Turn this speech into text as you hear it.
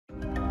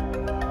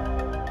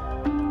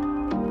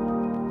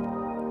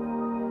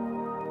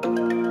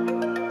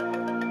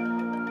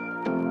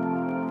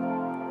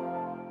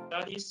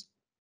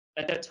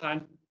at that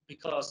time,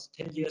 because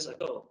 10 years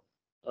ago,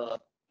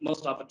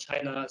 most of the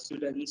China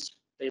students,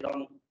 they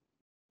don't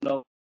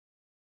know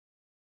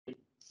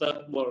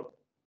third world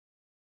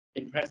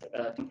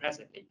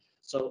impressively.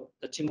 So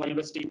the Tsinghua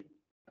University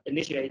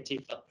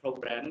initiated a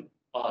program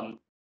on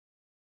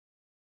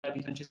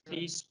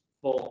countries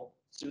for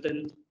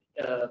students,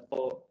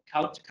 for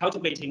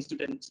cultivating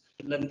students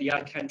to learn the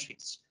other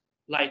countries,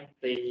 like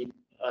the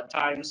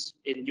times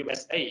in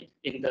USA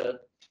in the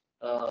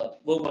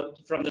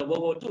from the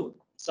World War II.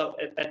 So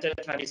at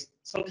that time, it's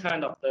some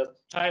kind of the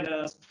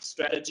China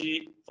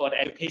strategy for the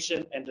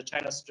education and the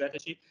China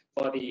strategy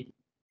for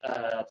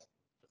uh,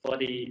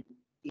 the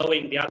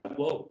knowing the other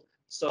world.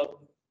 So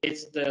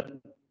it's the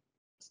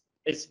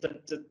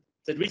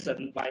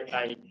reason why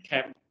I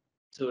came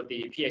to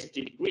the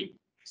PhD degree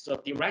so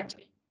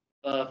directly.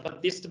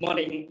 But this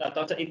morning,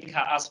 Dr. Indika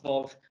asked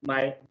for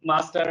my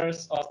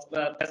master's or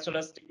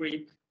bachelor's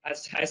degree.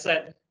 As I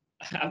said,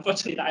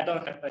 unfortunately, I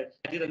don't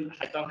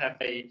have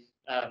a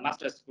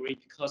master's degree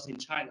because in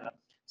China,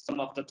 some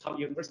of the top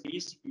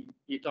universities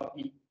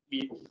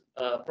we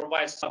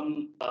provide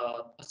some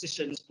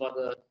positions for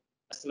the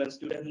excellent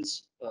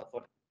students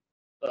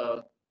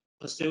for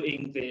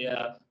pursuing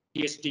their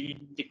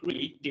PhD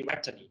degree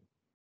directly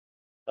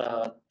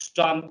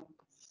jump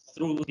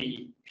through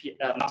the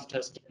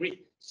master's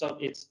degree. So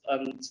it's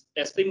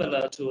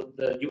similar to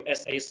the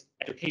USA's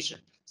education.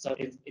 So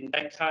in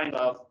that kind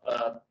of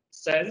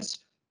sense,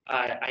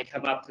 I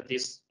come up with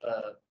this,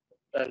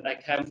 and I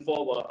come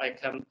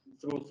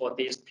through for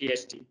this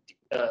PhD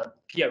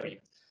period.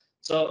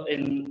 So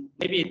in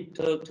maybe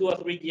 2 or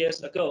 3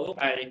 years ago,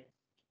 I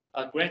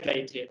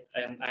graduated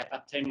and I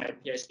obtained my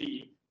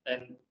PhD.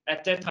 And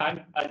at that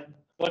time,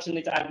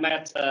 fortunately, I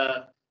met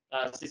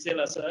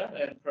Cecilia sir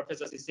and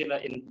Professor Cecilia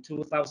in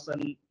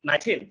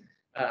 2019.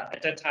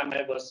 At that time,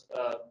 I was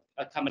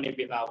accompanied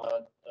with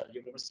our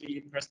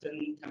university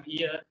president come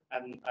here,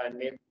 and I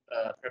met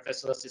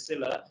Professor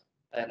Cecilia,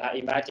 and I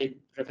invited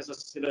Professor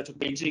Cecilia to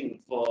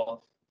Beijing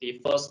for the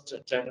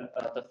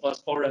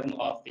first forum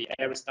of the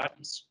area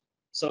studies.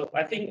 So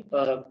I think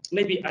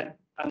maybe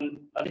I'm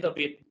a little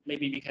bit,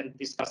 maybe we can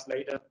discuss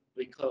later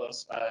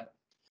because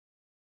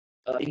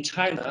in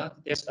China,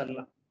 there's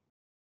an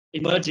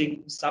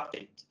emerging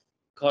subject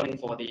calling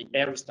for the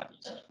area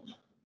studies.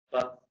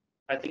 But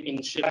I think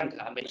in Sri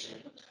Lanka,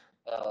 maybe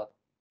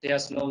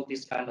there's no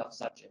this kind of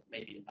subject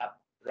maybe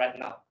up right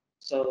now.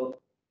 So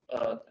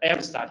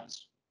area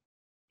studies,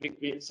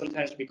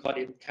 sometimes we call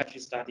it country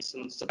studies,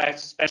 some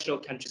special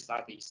country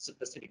studies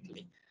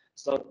specifically.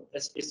 So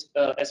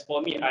as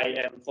for me,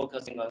 I am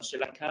focusing on Sri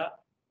Lanka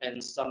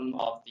and some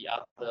of the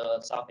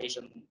other South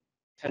Asian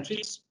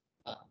countries.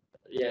 Uh,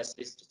 yes,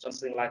 it's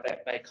something like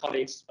that. My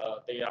colleagues, uh,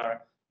 they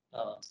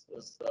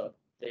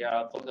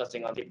are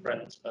focusing on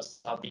different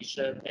South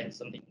Asian and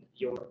something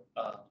Europe,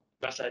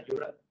 Russia,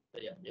 Europe,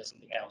 yeah,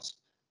 something else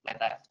like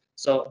that.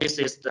 So this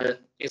is the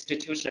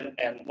institution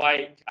and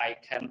why I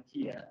came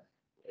here.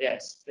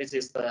 Yes, this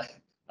is the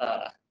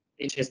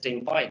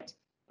interesting point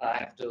I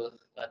have to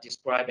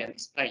describe and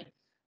explain.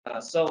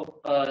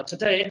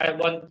 Today I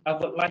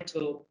would like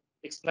to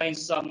explain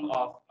some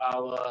of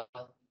our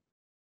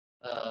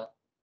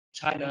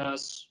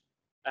China's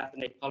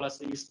ethnic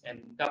policies and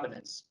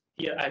governance.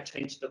 Here I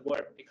changed the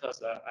word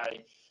because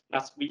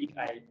last week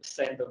I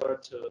sent the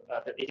word to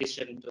the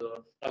edition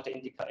to Dr.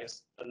 Indika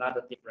is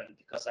another different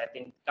because I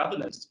think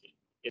governance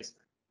is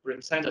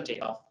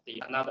representative of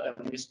the another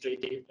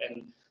administrative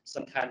and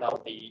some kind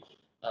of the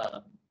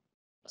uh,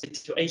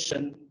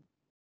 situation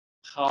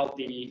how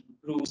the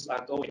rules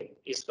are going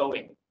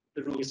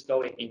the rule is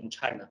going in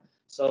China.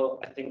 So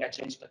I think I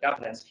changed the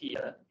governance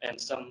here and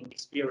some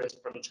experience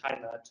from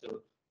China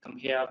to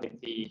compare with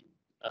the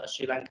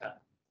Sri Lanka.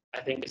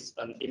 I think it's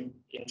an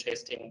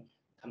interesting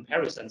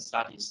comparison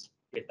studies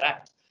with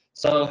that.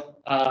 So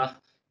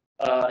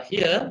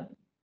here,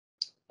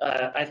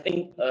 I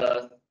think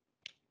the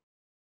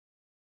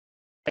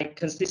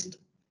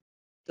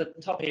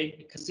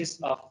topic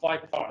consists of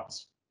 5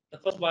 parts. The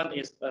first one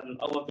is an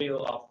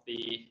overview of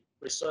the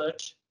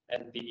research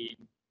and the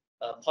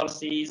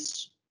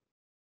policies,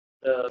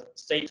 the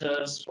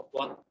status of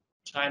what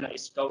China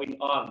is going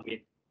on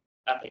with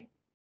ethnic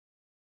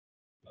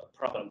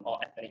problem or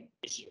ethnic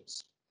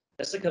issues.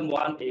 The second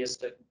one is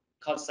the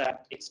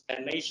concept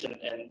explanation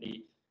and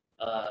the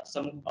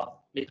some of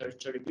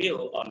literature review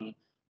on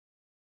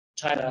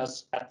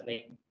China's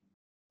ethnic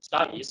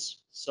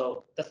studies.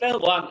 So the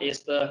third one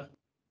is the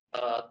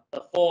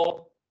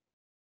 4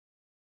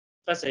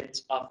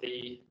 facets of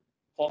the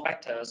 4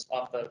 factors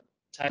of the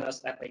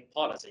China's ethnic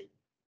policy.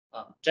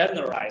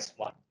 Generalized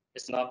one.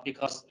 It's not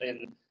because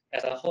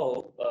as a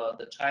whole,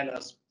 the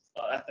China's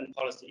ethnic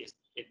policy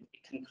it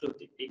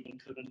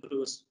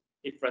includes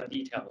different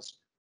details.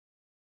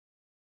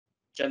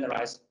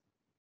 Generalized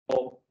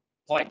 4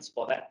 points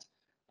for that.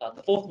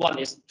 The fourth one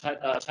is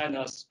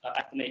China's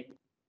ethnic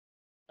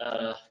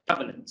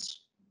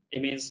governance.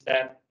 It means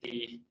that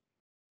the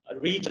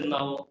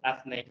regional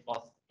ethnic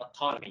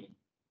autonomy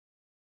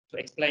to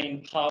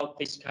explain how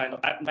this kind of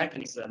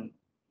mechanism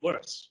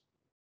works.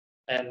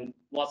 and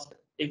what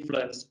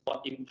influence,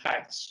 what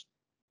impacts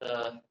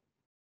the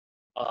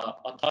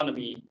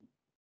autonomy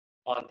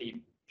on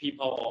the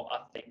people or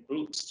ethnic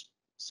groups.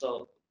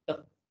 So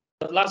the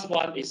last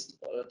one is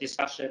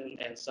discussion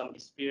and some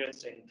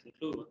experience and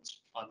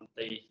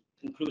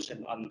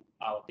conclusion on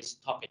this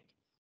topic.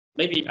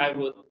 Maybe I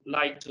would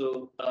like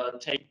to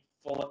take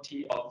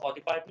 40 or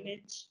 45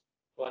 minutes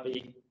for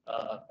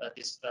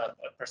this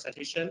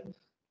presentation,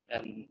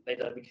 and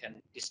later we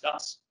can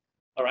discuss.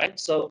 All right.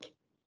 So,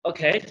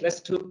 okay,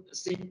 let's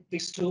see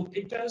these two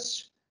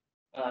pictures.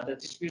 The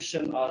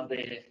distribution of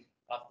the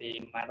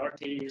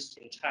minorities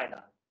in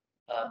China.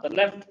 The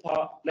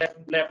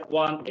left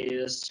one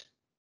is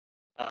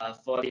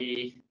for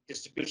the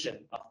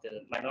distribution of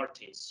the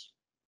minorities,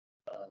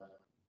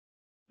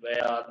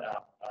 where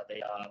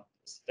they are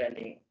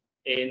standing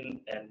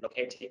in and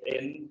located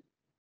in.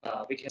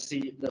 We can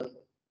see the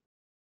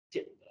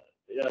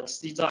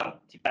Xizang,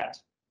 Tibet.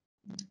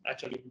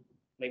 Actually,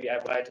 maybe I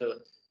would like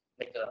to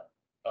make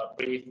a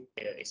brief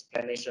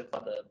explanation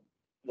for the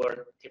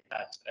word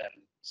Tibet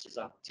and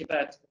Xizang.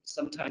 Tibet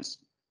sometimes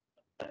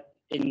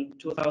in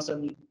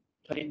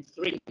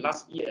 2023,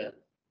 last year,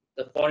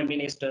 the foreign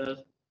minister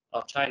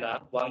of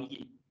China, Wang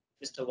Yi,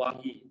 Mr. Wang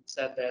Yi,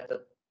 said that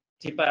the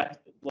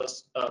Tibet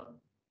was a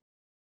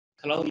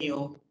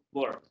colonial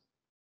word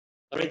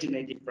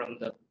originated from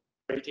the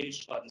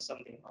British or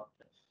something of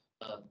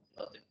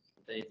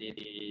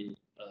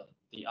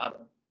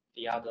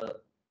the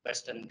other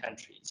Western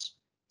countries.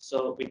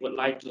 So we would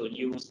like to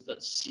use the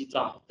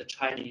Xizang, the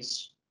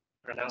Chinese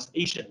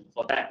pronunciation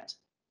for that,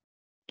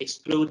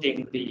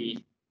 excluding the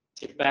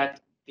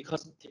Tibet,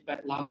 because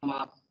Tibet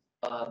Lama,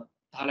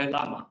 Dalai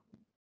Lama,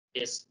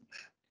 is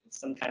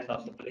some kind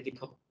of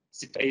political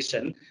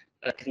situation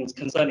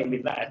concerning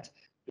with that.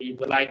 We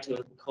would like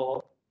to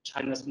call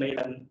China's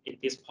mainland in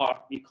this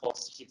part, we call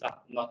Xizang,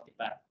 not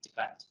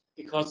Tibet,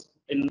 because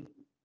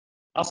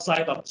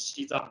outside of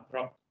Xizang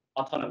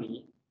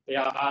autonomy,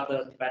 there are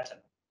other Tibetan.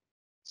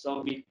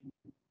 So we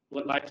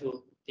would like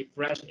to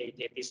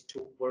differentiate these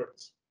two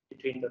words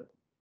between the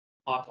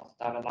part of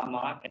Dalai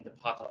Lama and the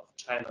part of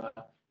China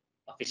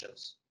official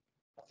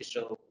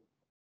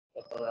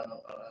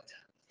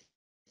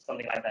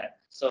something like that.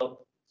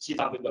 So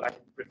Xizang, we would like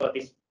to prefer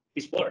this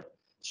word.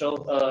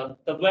 So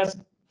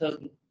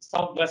the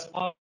southwest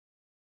part,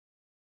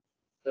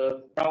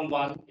 the brown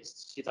one is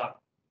Xizang.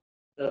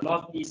 The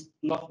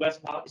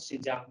northwest part is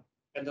Xinjiang,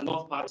 and the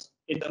north part is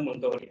Inner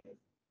Mongolia.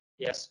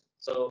 Yes.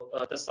 So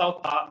the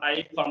south part,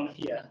 I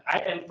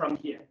am from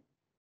here,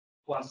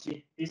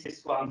 Guangxi. This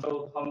is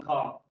Guangzhou, Hong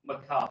Kong,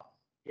 Macau.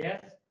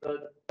 Yes.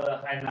 The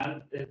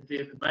Hainan, the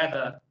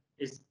weather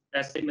is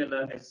as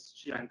similar as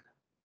Sri Lanka.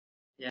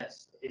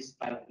 Yes, it's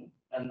Thailand,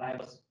 and I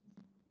was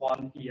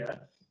born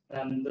here.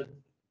 And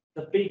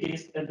the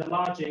biggest and the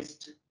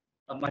largest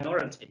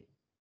minority,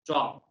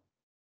 Zhuang,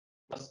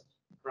 was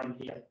from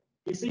here.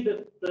 You see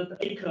the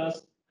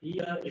acres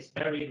here is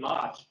very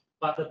large,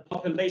 but the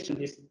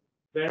population is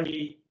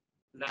very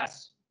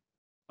less.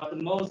 But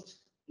the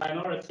largest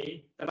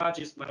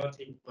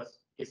minority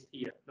is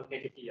here,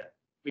 located here.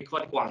 We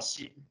call it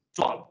Guangxi,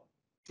 Zhuang.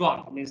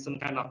 Zhuang means some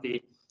kind of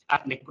the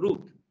ethnic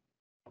group.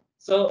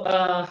 So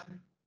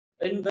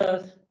in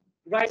the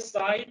right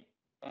side,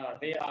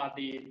 there are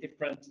the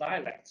different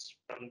dialects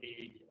from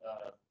the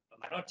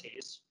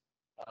minorities.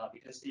 We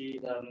can see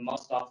the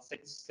most of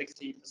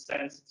 60%,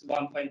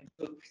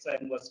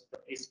 1.2%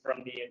 is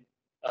from the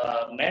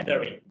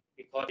Mandarin.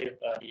 We call it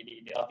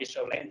the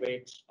official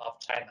language of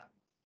China,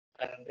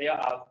 and there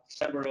are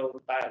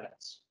several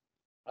dialects.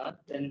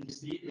 Then you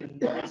see in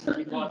this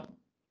we got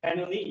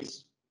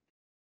Cantonese,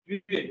 Yue,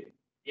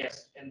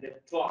 yes, and the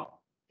Zhuang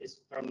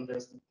is from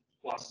the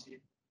Guangxi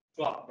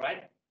Zhuang,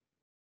 right?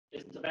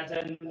 It's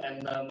Tibetan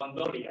and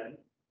Mongolian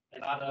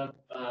and other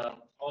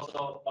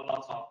also a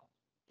lot of.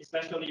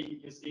 Especially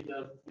you see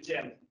the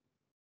Fujian.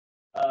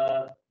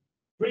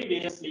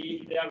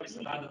 Previously, there is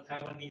another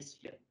Taiwanese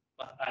here,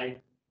 but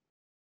I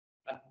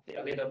did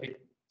a little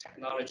bit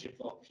technology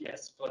for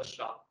PS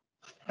Photoshop.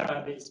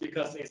 It's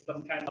because it's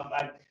some kind of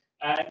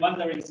I'm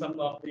wondering some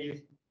of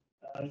the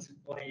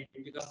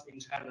because in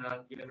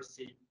China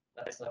University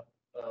there is a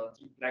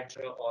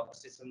lecturer or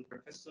assistant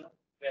professor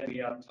when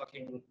we are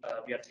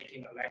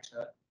taking a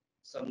lecture.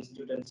 Some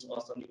students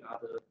or some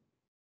other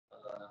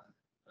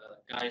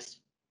guys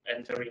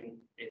entering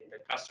in the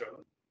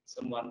classroom,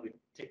 someone will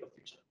take a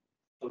picture,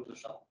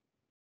 Photoshop.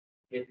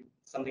 If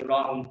something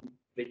wrong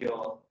with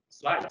your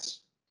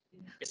slides,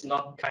 it's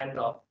not kind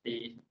of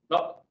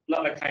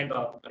not a kind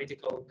of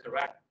political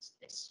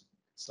correctness.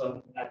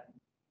 So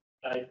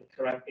I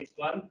correct this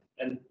one,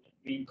 and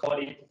we call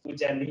it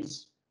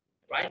Fujianese,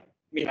 right?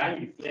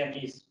 Minnan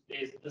Fujianese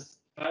is this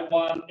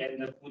Taiwan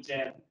and the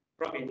Fujian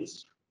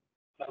province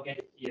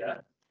located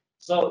here.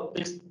 So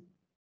this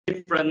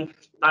different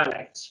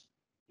dialects.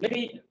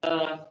 Maybe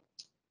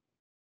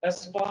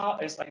as far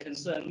as I'm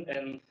concerned,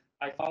 and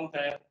I found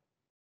that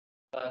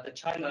the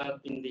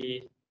China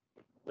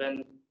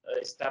when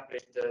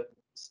established the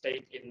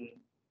state in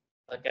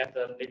get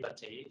the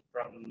liberty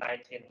from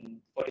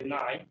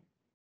 1949,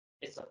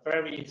 it's a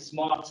very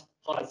smart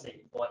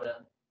policy for the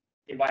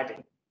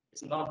dividing.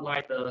 It's not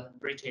like the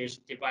British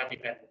dividing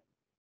and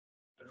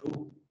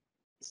rule.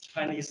 It's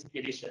Chinese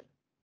edition.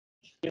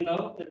 You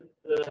know,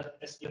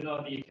 as you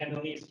know, the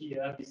Cantonese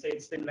here, they say the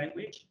same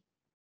language,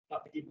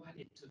 but they divide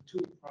it to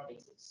two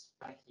provinces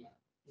right here.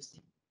 You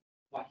see,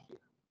 right here.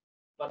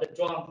 But the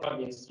Zhuang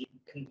province, you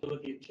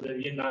conclude it to the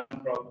Yunnan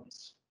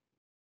province.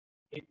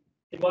 It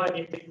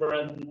divided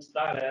different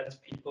dialects,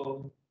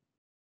 people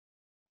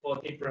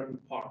for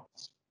different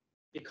parts.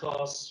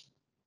 Because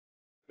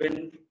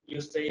when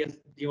you say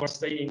you are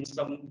saying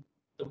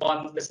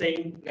the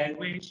same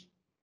language,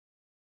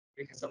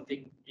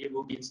 it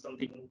will be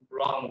something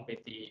wrong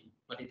with the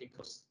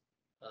political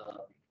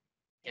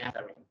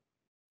gathering.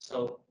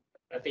 So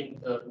I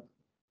think the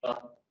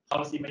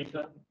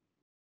policymaker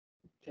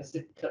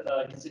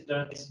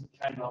consider this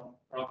kind of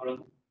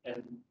problem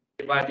and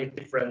divided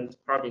different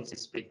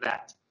provinces with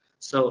that.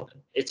 So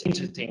it's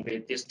interesting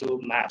with these two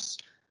maps.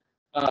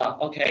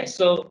 Okay,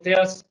 so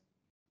there's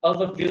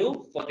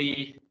overview for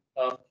the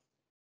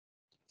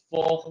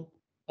full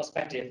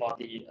perspective of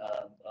the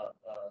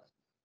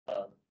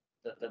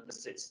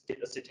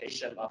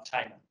situation of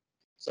China.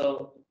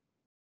 So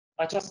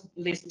I just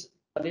list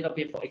a little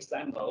bit for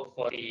example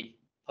for the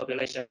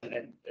population,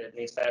 and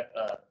they said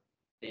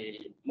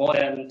the more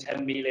than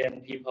 10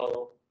 million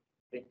people.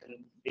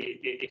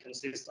 They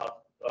consist of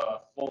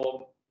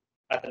 4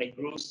 ethnic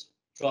groups: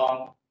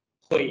 Zhuang,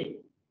 Hui,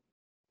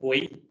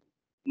 Hui,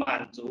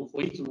 Manzu,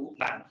 Huizu,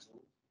 Manzu.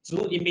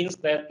 Zhu, it means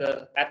that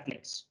the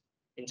ethnics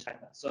in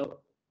China. So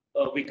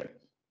Uyghur,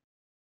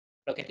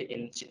 located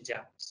in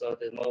Xinjiang. So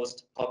the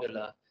most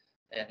popular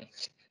and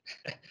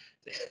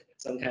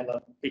some kind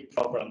of big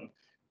problem,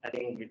 I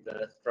think, with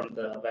from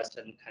the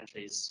Western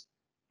countries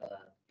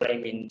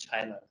blaming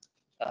China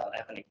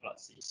ethnic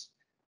policies.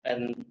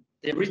 And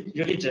the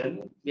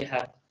religion, we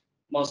have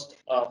most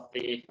of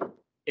the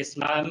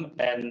Islam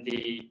and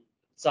the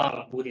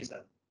Zhang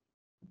Buddhism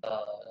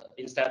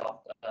instead of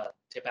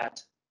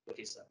Tibet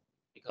Buddhism,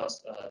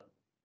 because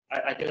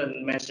I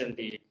didn't mention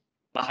the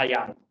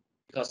Mahayana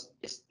because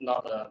it's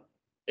not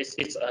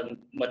it's a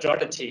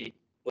majority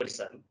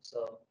Buddhism,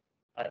 so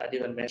I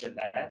didn't mention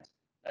that.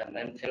 And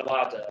then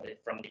Theravada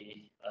from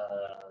the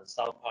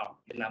south part,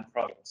 Yunnan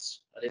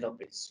province, a little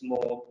bit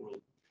small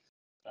group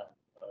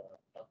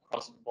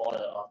across the border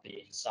of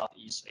the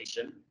Southeast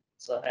Asian.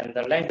 So, and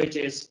the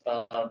languages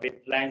with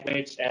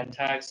language and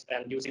text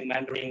and using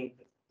Mandarin,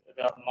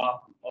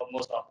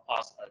 most of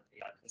us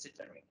they are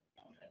considering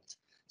on that.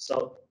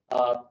 So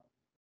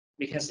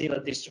we can see the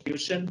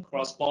distribution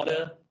cross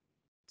border,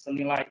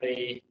 something like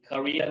the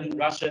Korean,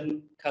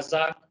 Russian,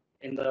 Kazakh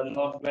in the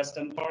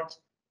northwestern part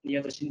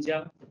near the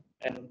Xinjiang,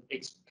 and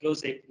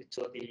exclusive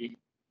to the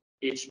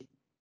each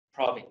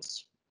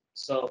province.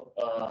 So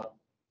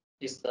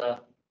is the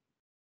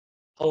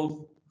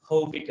whole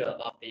figure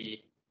of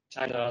the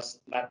China's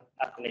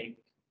ethnic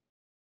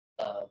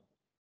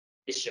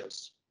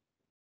issues.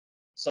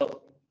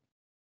 So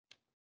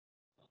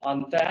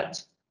on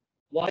that,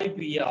 why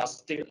we are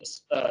still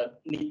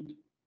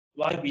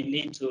why we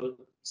need to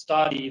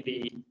study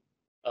the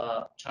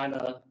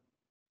China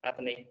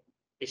ethnic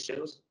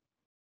issues.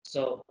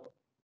 So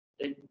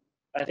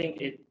I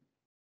think it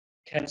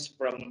comes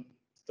from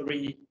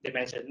 3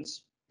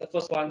 dimensions. The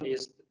first one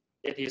is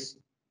it is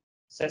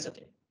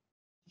sensitive.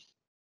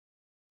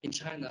 In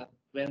China,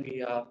 when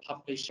we are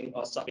publishing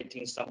or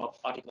submitting some of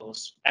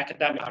articles,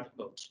 academic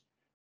articles,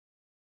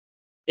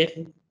 if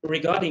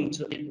regarding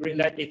to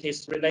it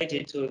is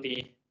related to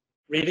the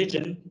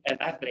religion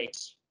and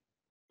ethnics,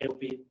 it will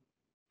be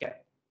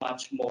get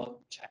much more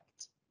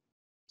checked.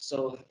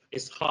 So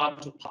it's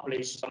hard to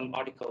publish some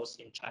articles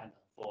in China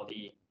for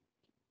the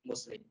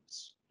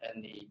Muslims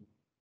and the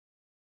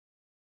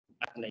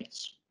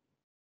ethnics,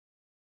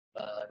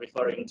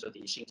 referring to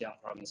the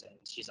Xinjiang province and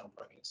Xizang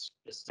province.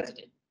 It's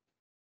sensitive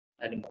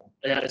anymore.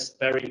 That is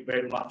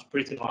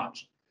pretty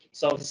much.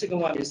 So the second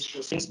one is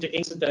since the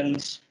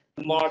incident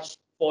March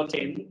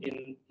 14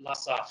 in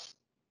Lhasa,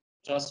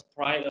 just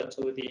prior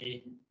to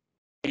the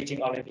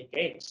Beijing Olympic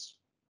Games,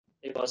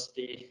 it was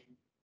the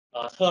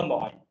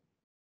turmoil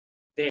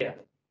there,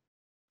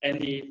 and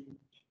the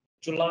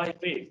July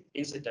 5th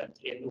incident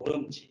in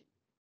Urumqi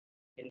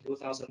in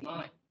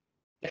 2009.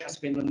 There has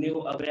been a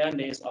new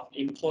awareness of the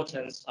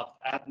importance of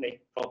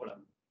ethnic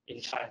problem in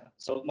China.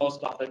 So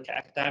most of the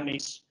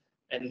academics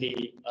and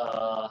the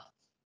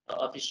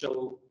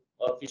official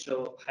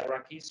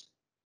hierarchies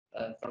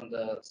from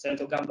the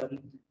central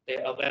government,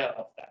 they're aware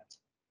of that.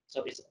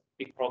 So it's a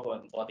big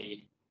problem for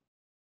the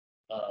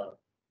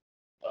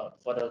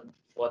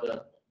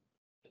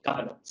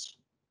governments.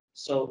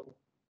 So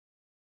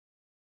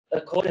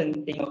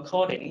according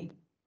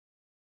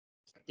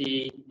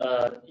the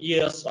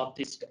years of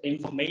this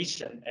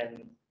information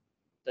and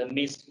the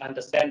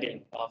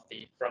misunderstanding of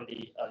from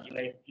the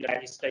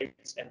United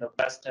States and the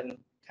Western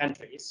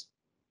countries,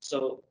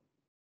 so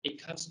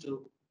it comes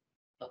to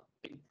a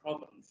big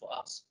problem for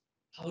us.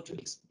 How to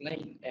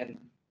explain and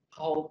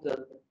how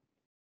the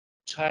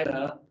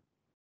China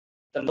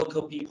the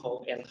local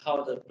people and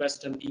how the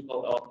Western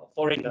people or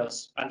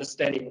foreigners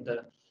understanding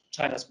the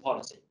China's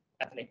policy,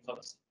 ethnic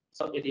policy.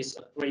 So it is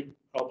a great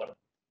problem.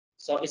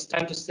 So it's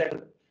time to set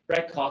the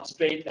record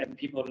straight and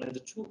people learn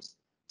the truth.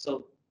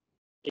 So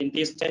in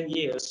these 10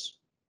 years,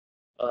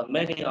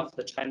 many of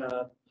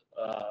the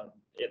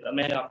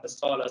many of the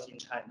scholars in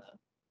China,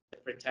 they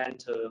pretend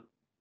to,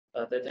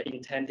 they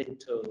intended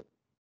to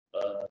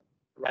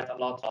write a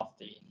lot of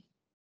the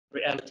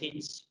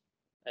realities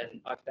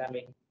and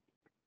academic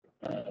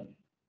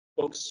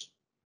books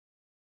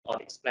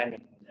on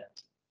explaining that.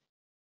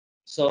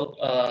 So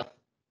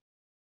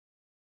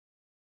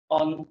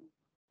on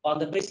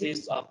the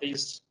basis of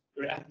these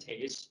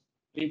realities,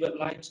 we would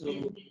like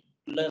to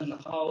learn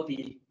how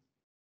the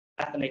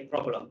ethnic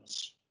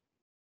problems.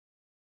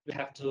 We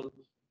have to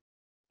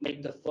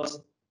make the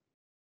first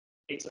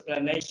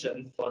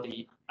explanation for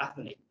the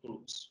ethnic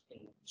groups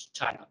in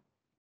China.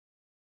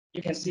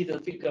 You can see the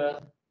figure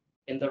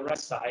in the right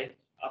side,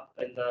 up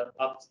in the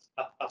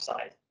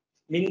upside.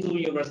 Minzu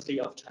University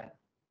of China.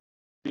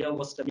 Where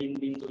was the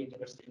Minzu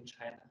University in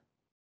China?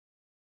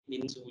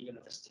 Minzu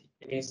University.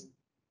 It means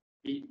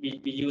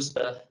we use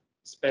the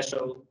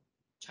special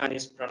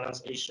Chinese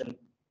pronunciation,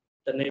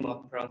 the name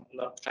of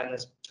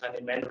Chinese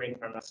Mandarin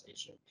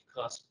pronunciation,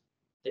 because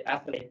the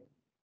ethnic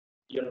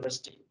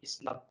university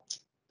is not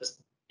the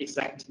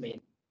exact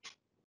meaning.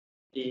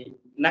 The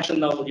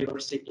national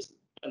university is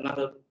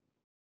another.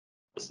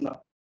 It's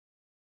not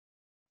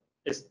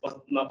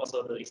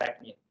also the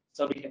exact meaning.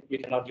 So we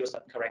cannot use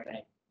the correct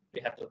name.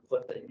 We have to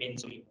put the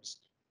Minzu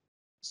University.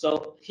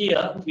 So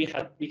here we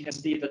can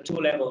see the two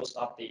levels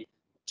of the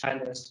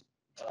Chinese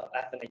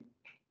ethnic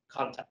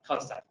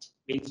concept,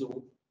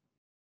 Minzu.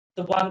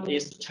 The one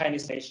is the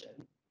Chinese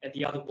nation, and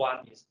the other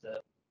one is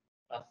the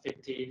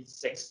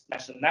 56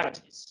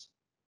 nationalities.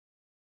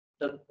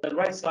 The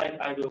right side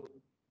I will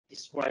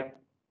describe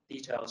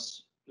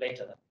details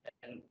later,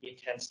 and we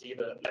can see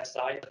the left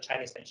side, the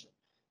Chinese nation.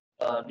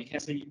 We can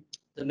see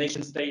the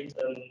nation state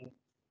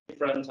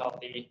different of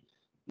the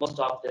most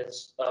of the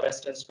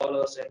Western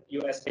scholars and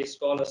USA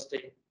scholars,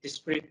 they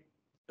describe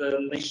the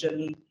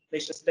nation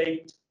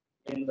state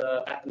in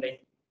the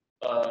ethnic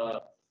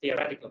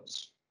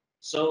theoreticals.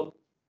 So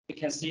we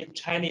can see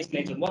Chinese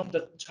nation. What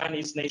the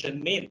Chinese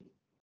nation mean?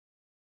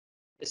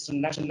 It's the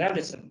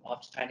nationalism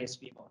of Chinese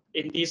people.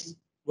 In this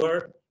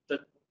word,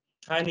 the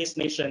Chinese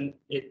nation,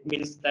 it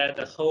means that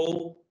the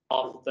whole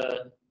of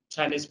the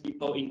Chinese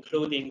people,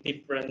 including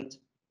different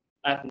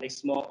ethnic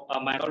small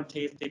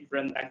minorities,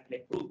 different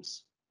ethnic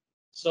groups.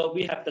 So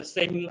we have the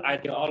same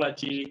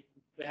ideology,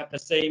 we have the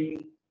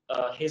same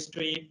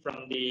history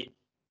from the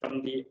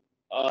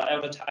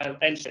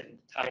ancient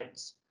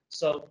times.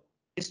 So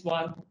this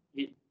one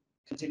we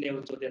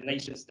continue to the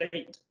nation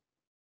state.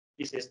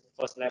 This is the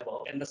first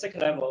level, and the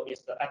second level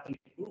is the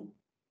ethnic group.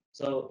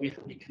 So we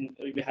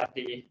have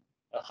the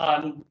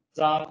Han,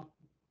 Zhang.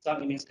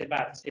 Zhang means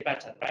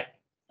Tibetan, right?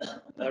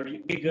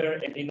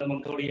 Uyghur and Inner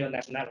Mongolian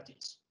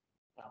nationalities.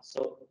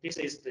 So this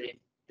is the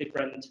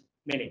different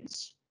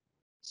meanings.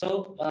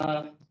 So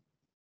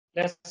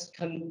let's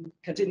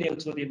continue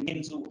to the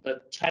Minzu,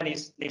 the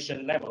Chinese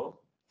nation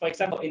level. For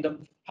example, in the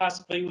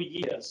past few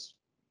years,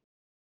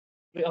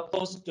 we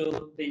opposed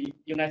to the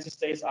United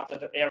States after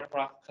the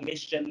aircraft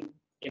collision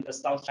in the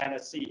South China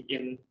Sea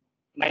in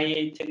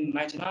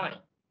 1899.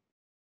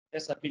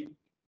 There's a big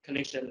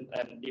collision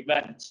and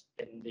event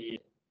in the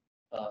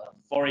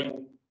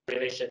foreign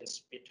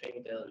relations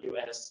between the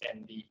U.S.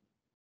 and the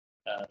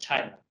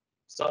China.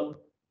 So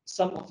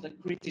some of the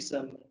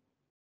criticism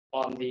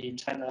on the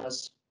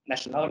China's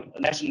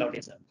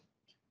nationalism,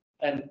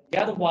 and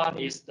the other one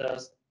is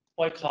the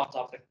boycott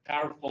of the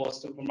Carrefour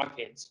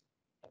supermarkets.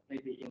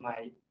 Maybe in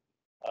my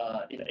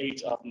in the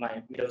age of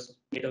my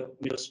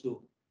middle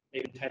school,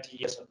 maybe 30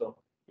 years ago.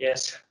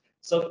 Yes.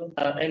 So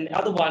and the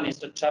other one is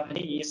the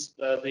Japanese,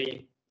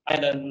 the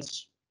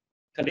islands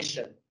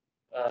condition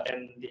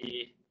and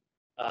the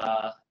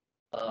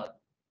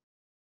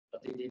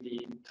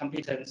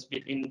competence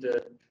between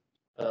the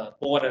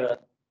border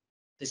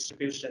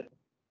distribution,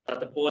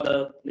 the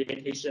border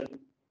limitation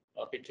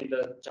between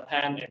the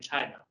Japan and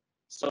China.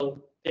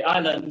 So the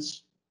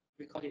islands,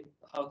 we call it,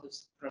 how to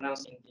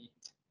pronounce in the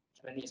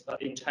Chinese,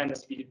 but in China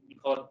we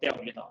call it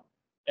Diaoyudao.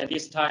 And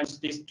these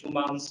 2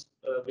 months,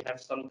 we have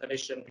some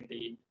condition in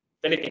the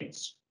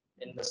Philippines,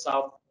 in the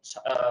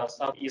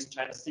southeast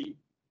China Sea.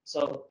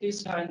 So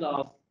this kind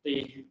of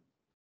the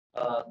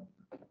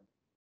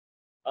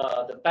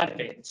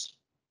benefits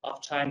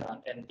of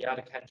China and the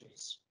other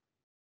countries.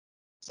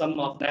 Some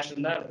of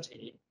nationalism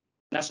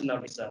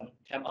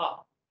came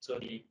up to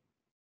the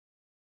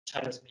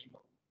Chinese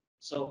people.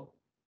 So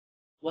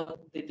what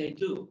did they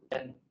do,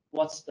 and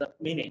what's the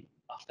meaning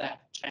of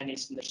that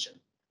Chinese nation?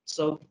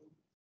 So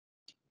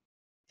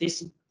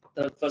this is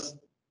the first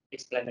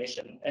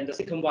explanation, and the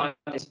second one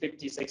is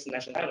 56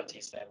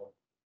 nationalities level.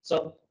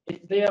 So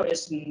if there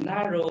is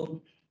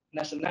narrow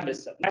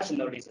nationalism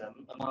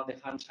among the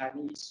Han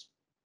Chinese,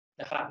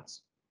 the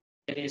Hans,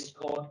 it is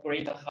called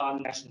Greater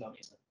Han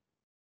nationalism.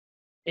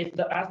 if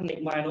the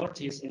ethnic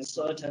minorities in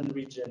certain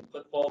regions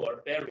put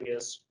forward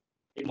various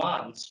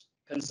demands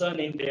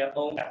concerning their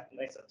own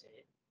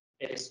ethnicity,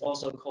 it is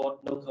also called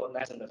local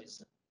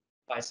nationalism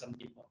by some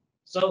people.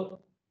 So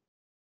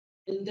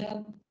in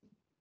that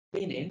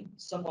meaning,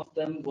 some of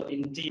them were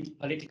indeed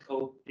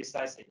political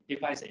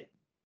divisive,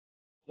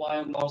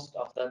 while most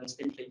of them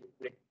simply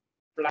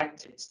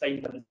reflected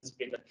statements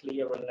with a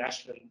clearer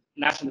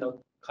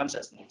national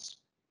consciousness.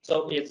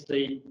 So it's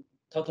the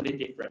totally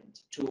different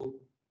two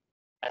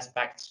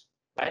aspects,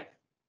 right?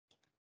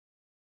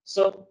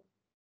 So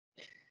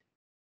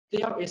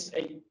there is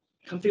a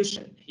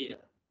confusion here.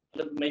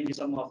 Maybe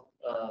some of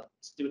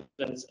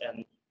students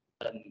and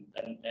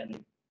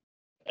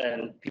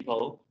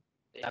people,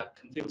 they are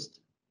confused.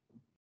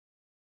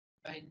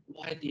 Right?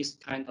 Why this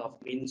kind of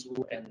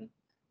Minzu and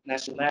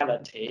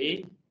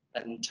nationality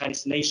and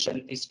Chinese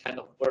nation, this kind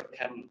of word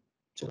came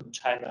to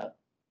China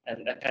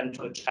and came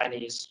to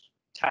Chinese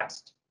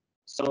text.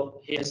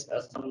 So here's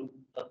a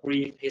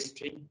brief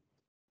history.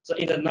 So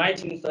in the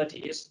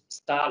 1930s,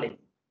 Stalin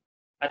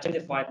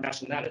identified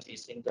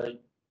nationalities in the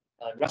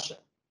Russia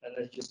and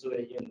the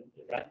Soviet Union,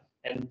 right?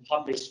 And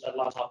published a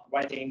lot of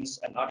writings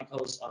and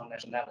articles on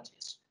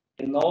nationalities.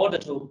 In order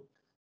to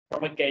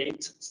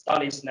propagate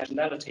Stalin's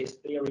nationality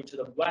theory to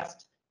the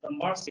West, the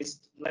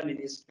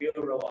Marxist-Leninist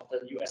Bureau of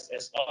the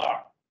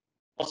USSR,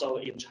 also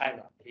in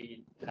China,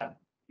 we had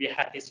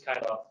this kind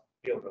of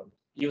bureau,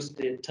 used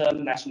the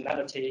term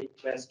nationality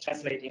when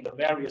translating the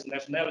various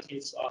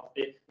nationalities of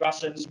the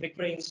Russians,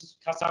 Ukrainians,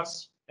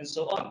 Kazakhs, and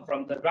so on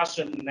from the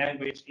Russian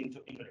language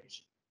into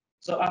English.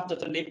 So after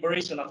the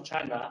liberation of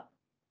China,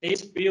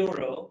 this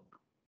bureau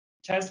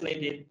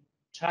translated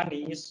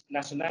Chinese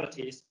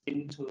nationalities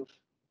into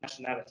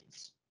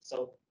nationalities.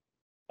 So,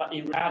 but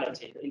in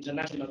reality, the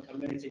international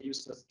community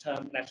uses the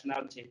term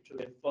nationality to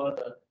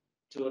refer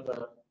to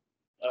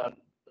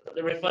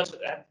they refer to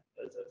that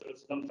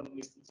some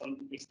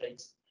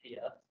mistakes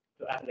here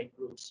to ethnic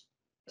groups,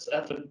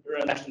 ethnic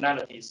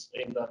nationalities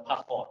in the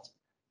passport.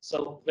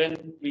 So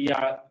when we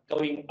are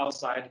going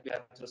outside, we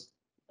have to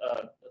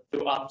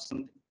fill up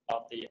some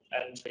of the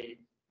entry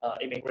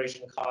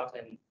immigration card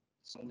and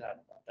some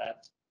that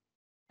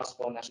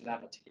passport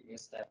nationality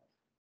is that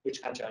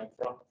which country are you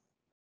from.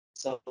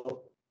 So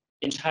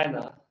in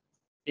China,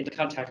 in the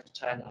context of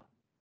China,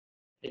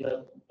 in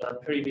the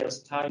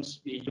previous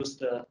times, we used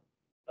the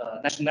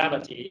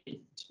nationality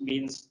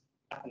means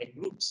ethnic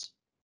groups.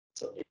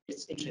 So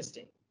it's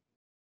interesting.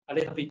 A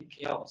little bit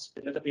chaos,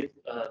 a little bit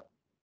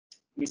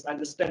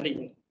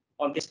misunderstanding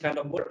on this kind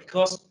of word,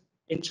 because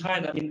in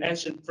China,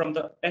 from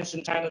the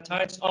ancient China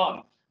times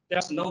on,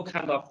 there's no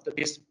kind of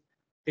this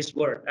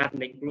word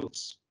ethnic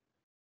groups.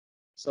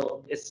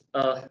 So it's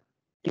an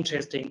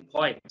interesting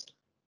point.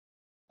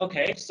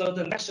 Okay, so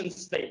the nation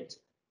state.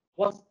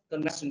 What's the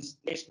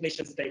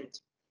nation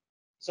state?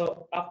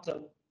 So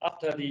after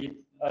the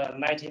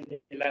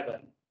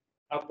 1911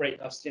 outbreak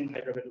of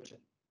Xinhai Revolution,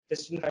 the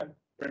Xinhai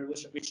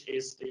Revolution, which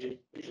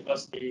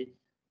was the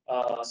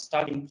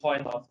starting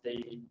point of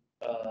the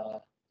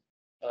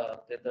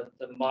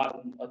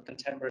modern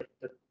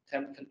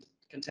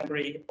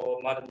contemporary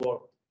or modern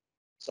world.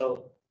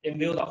 So in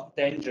view of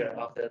danger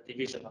of the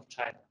division of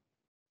China,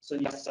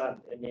 Sun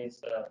Yat-sen, it means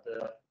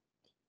the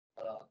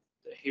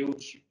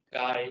huge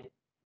guy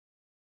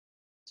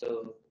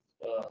to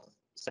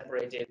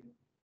separated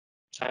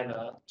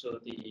China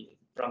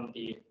from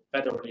the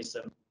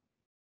federalism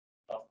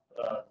of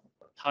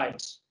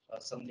times,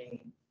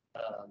 something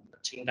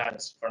Qing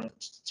dynasty, from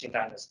Qing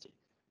dynasty,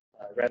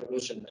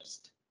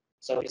 revolutionist.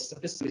 So it's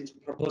specifically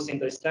proposing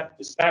the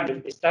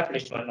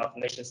establishment of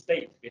nation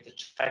state with the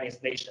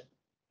Chinese nation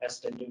as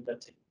the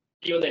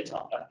unit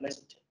of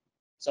ethnicity.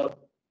 So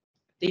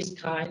this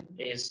kind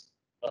is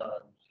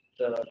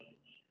the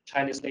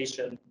Chinese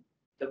nation,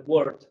 the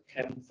word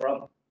came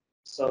from.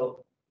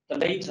 So the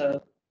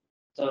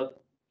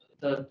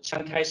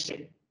Chiang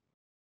Kai-shek,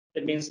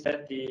 it means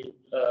that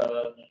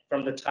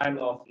from the time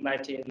of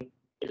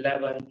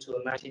 1911 to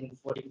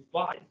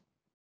 1945,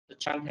 the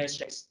Chiang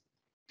Kai-shek's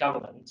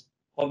government,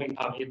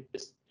 Kuomintang,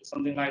 is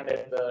something like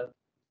that, the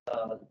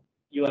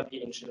UMP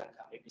in Sri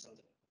Lanka, maybe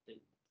something, the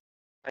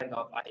kind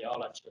of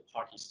ideology of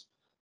parties.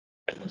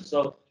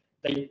 So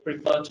they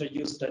prefer to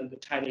use the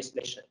Chinese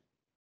nation.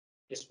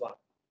 This one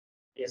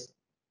is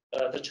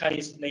the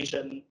Chinese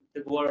nation.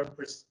 The word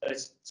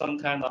is some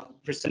kind of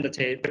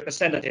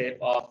representative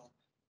of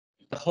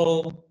the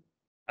whole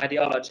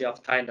ideology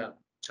of China,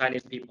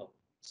 Chinese people.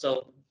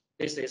 So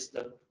this is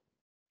the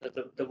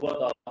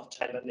word of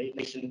China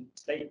nation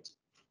state.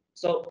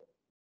 So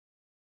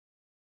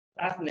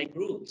ethnic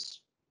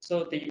groups.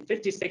 So the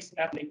 56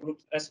 ethnic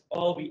groups, as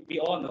we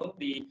all know,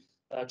 the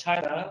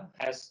China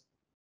has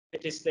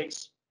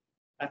 56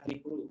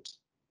 ethnic groups,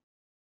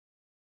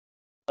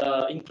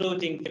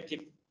 including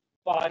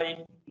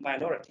 55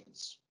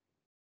 minorities.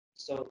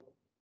 So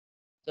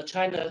the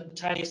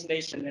Chinese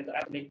nation and the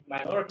ethnic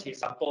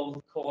minorities are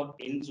both called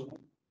Minzu,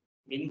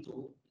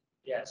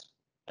 yes,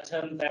 a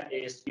term that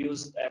is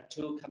used at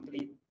two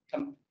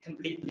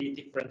completely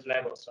different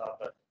levels of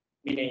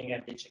meaning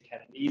and which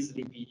can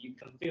easily be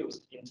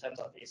confused in terms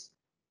of its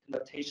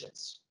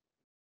connotations.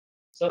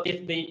 So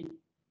if the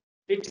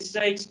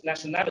 56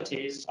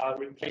 nationalities are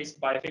replaced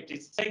by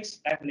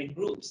 56 ethnic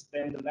groups,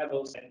 then the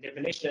levels and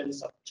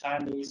definitions of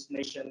Chinese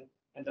nation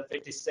and the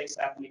 56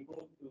 ethnic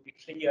group will be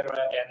clearer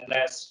and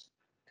less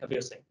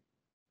confusing.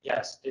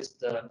 Yes, it's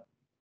the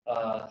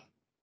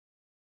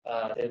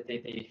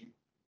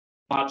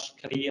much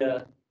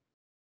clearer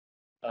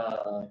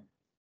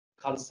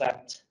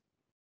concept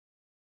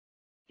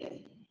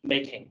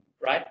making,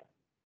 right?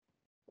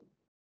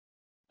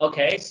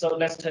 Okay, so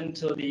let's turn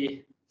to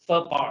the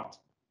third part.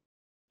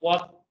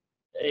 What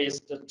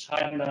is the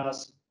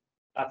China's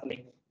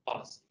ethnic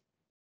policy?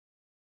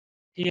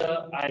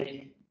 Here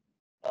I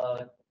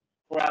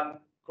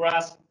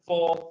grasp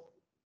 4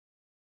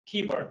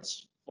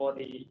 keywords for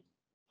the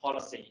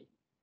policy: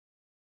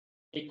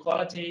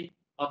 equality,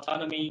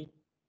 autonomy,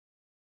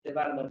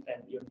 development,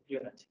 and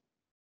unity.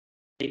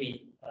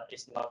 Maybe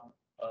it's not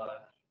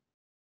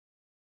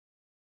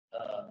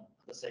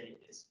let's say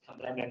it's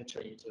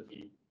complementary to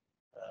the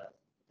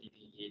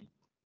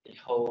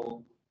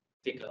whole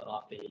figure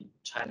of the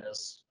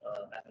China's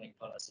ethnic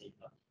policy,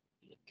 but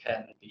it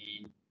can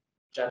be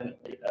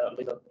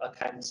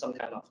some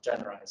kind of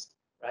generalized,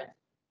 right?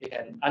 You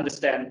can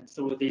understand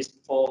through these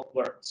 4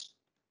 words.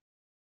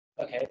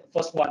 Okay,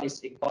 first one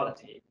is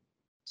equality.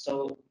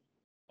 So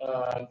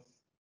I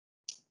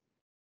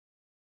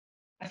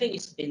think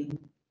it's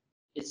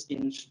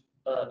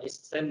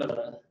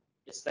similar.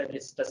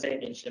 It's the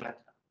same in Sri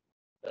Lanka.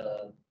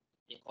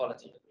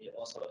 Equality. We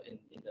also in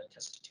the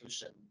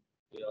constitution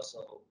we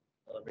also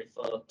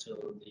refer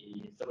to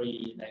the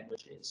 3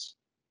 languages: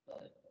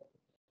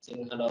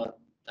 Sinhala,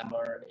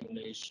 Tamil,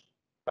 English,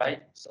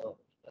 right? So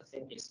I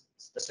think it's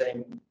the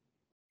same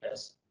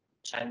as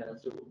China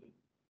too.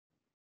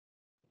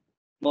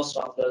 Most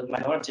of the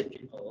minority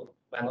people,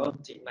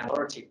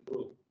 minority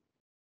group,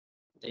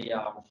 they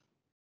are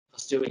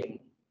pursuing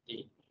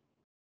the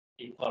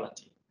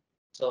equality.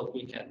 So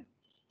we can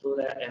do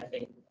that, and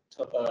think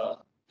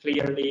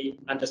clearly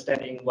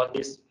understanding what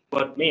this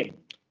word means.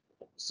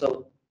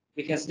 So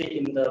we can see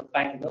in the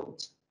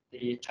banknote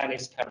the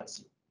Chinese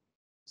currency.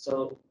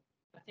 So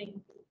I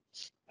think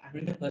I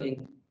remember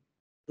in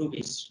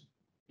rupees.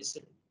 Is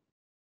it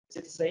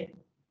the same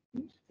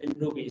in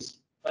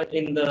rupees? But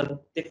in the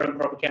different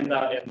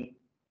propaganda and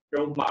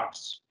road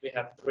marks, we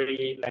have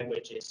 3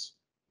 languages,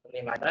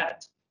 something like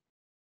that.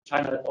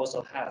 China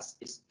also has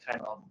this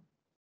kind of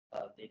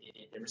the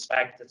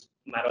respected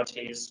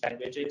minorities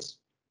languages.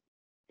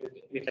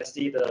 You can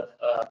see the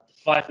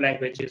 5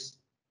 languages: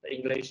 the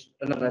English,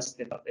 the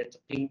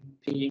Pinyin,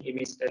 it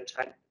means the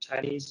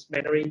Chinese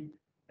Mandarin,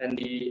 and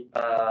the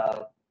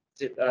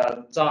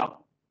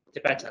Zhang,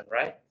 Tibetan,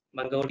 right?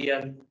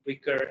 Mongolian,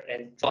 Uyghur,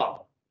 and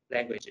Zhuang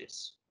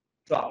languages.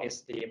 Zhuang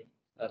is the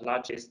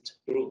largest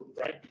group,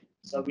 right?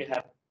 So we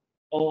have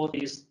all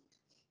these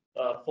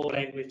 4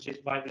 languages,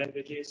 5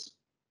 languages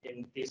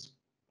in this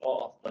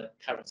all of the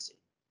currency.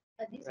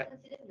 Are these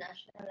considered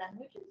national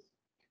languages?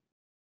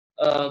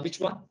 Which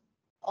one?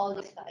 All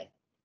these 5.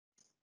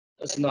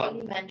 It's Like not.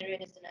 only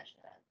Mandarin is the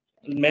national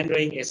language.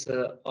 Mandarin is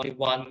only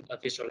one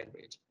official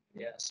language.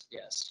 Yes.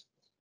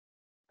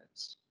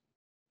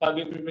 But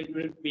we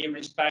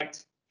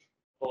respect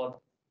for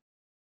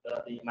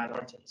the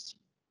minorities.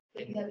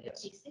 You have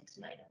 56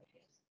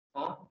 minorities.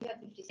 Huh? You have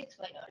 56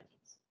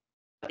 minorities.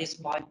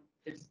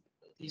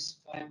 These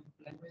 5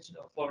 languages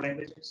or 4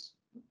 languages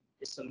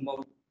is the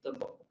most.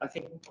 I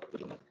think,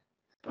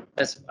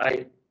 as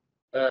I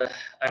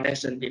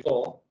mentioned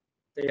before,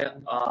 there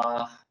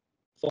are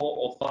 4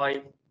 or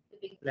 5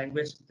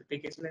 languages. The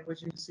biggest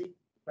language you see,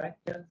 right?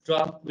 Yeah,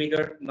 Zhuang,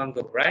 Uyghur,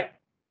 Mongol, right?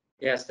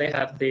 Yes, they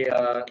have the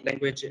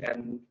language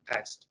and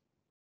text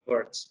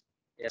words.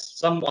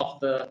 Yes,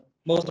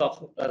 most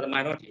of the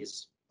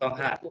minorities don't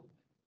have.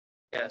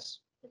 Yes.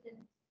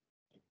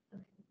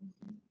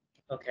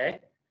 Okay.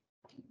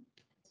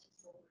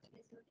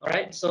 All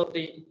right. So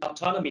the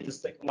autonomy, the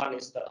second one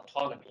is the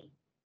autonomy.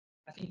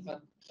 I think,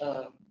 but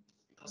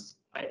because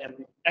I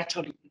am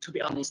actually, to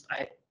be honest,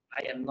 I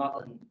am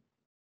not an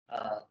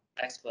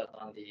expert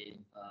on the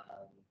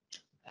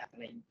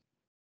ethnic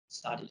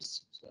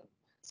studies.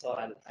 So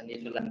I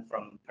need to learn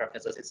from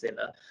Professor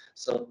Cecilia.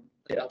 So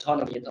the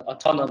autonomy, the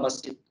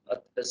autonomous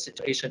the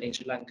situation in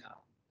Sri Lanka,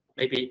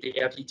 maybe the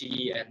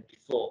LPDE and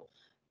before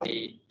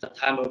the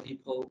Tamil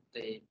people,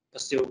 they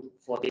pursue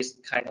for this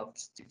kind of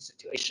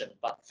situation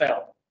but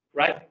failed,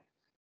 right?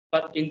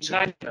 But in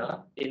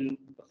China,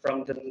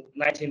 from the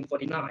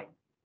 1949,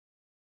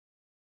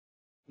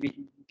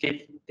 we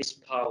give this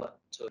power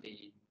to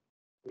the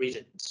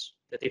regions,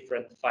 the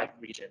different 5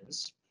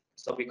 regions.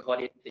 So we call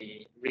it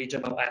the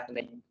regional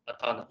ethnic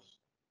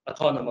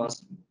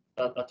autonomous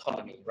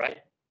autonomy,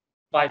 right?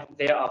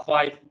 There are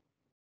 5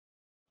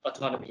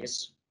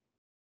 autonomies: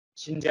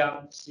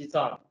 Xinjiang,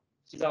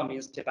 Xizang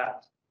means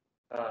Tibet,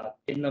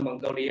 Inner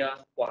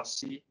Mongolia,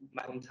 Guangxi,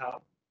 my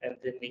hometown, and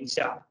then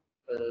Ningxia,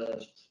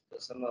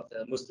 some of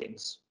the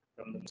Muslims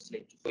from the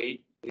Muslim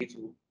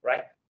Huizu,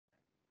 right?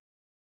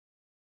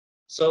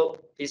 So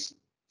these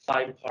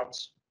 5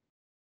 parts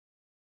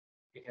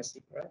You can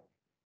see, right?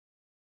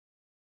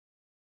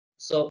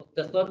 So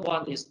the third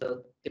one is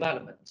the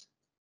development.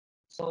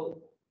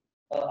 So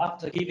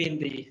after giving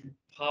the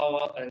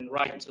power and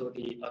right to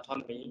the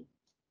autonomy,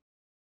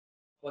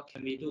 what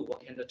can we do? What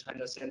can the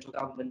China central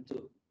government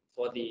do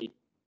for the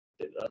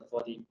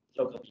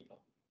local people?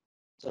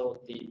 So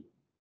the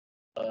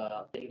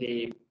in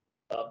the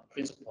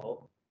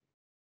principle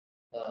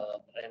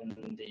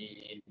and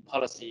the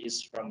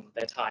policies from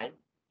that time,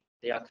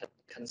 they are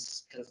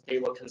they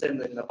were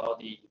concerned about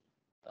the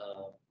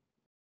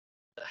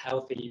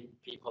healthy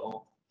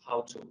people,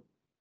 how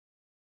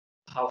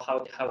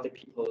the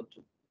people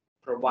to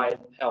provide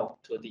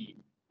help to the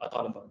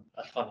autonomy,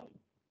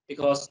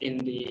 because in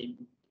the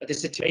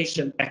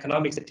situation,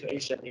 economic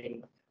situation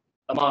in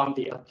among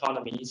the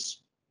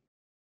autonomies,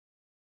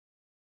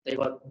 they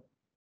were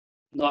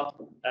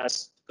not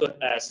as good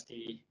as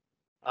the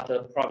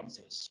other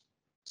provinces.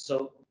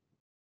 So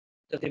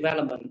the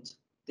development,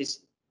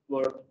 this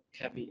word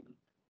can be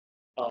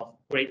of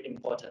great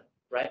importance,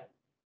 right?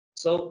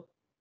 So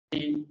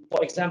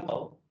for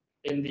example,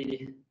 in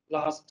the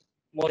last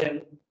more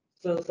than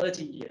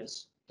 30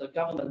 years, the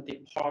government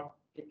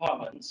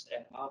departments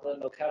and other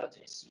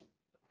localities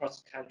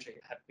across the country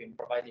have been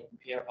providing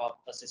pair of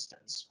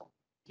assistance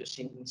to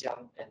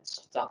Xinjiang and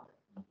Xizang.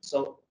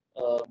 So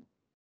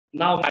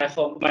now my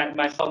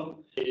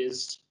home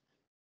is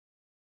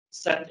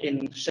set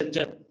in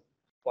Shenzhen,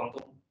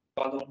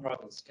 Guangdong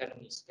province,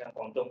 Cantonese,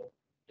 Guangdong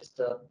is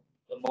the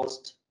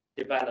most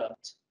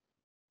developed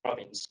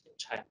province in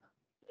China,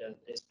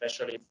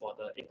 especially for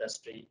the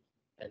industry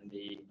and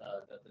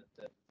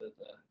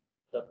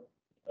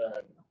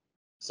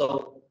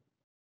so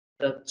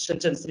the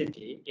Shenzhen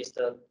city is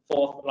the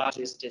fourth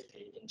largest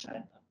city in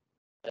China,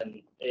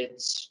 and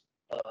its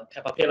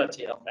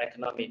capability of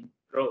economic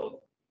growth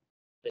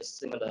is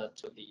similar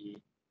to the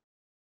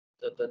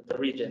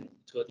region,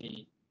 to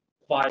the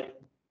 5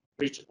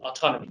 region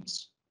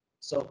autonomies.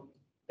 So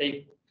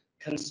they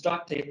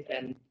constructed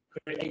and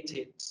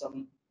created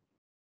some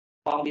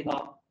founded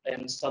up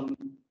and some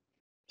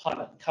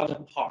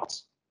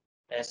counterparts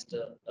as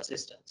the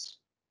assistance.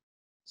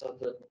 So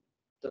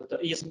the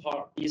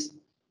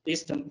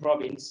eastern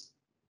province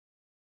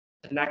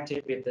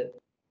connected with the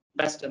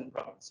western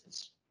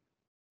provinces,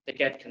 they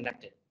get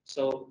connected.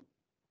 So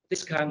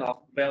this kind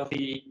of wealth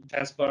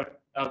transfer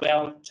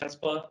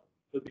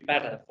will be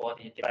better for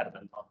the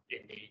development of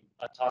in the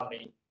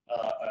autonomy,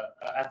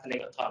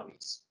 ethnic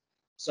autonomies.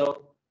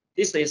 So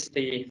this is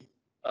the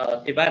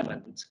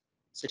development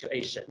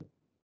situation.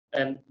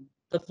 And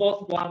the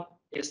fourth one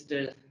is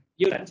the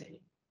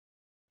unity.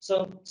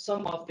 So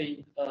some of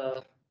the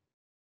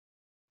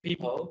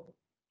people,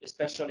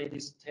 especially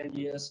these 10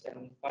 years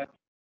and 5,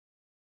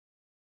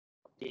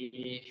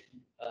 the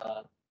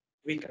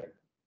weaker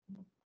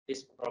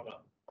this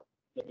problem.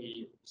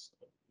 Maybe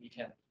we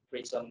can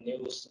read some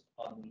news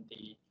on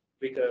the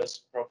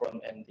Uyghurs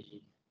problem and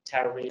the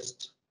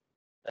terrorist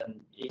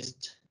and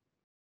East.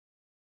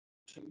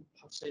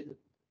 How to say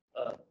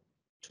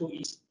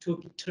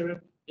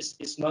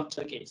it's not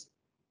Turkish.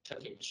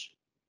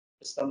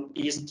 It's some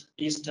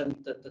eastern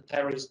the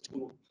terrorist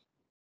group.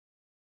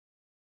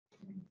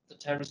 The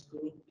terrorist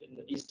group in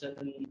the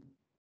eastern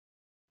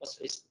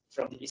was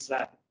from the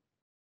Islam.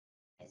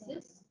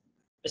 ISIS?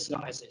 It's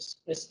not ISIS.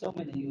 There's so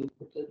many you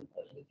put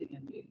everything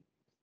in the.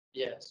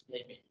 Yes,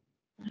 maybe.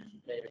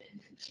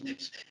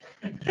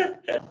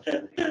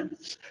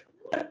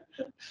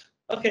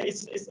 Okay,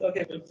 it's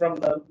okay from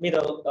the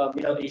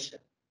Middle Asia.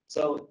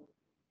 So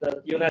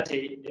the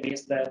unity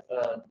means that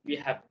we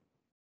have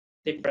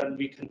different.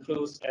 We are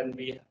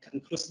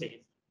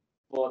conclusive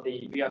for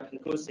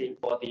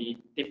the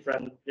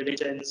different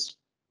religions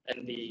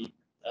and the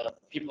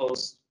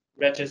people's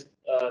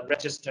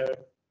register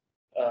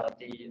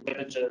the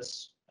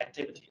religious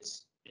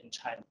activities in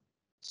China.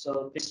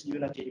 So this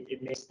unity,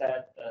 it means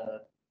that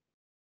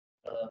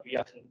we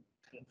are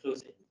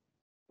conclusive,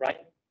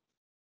 right?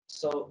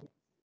 So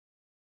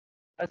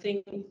I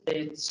think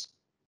it's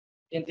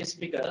in this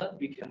figure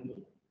we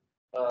can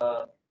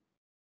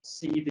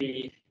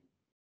see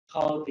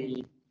how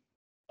the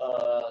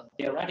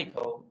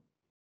theoretical,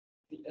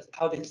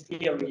 how the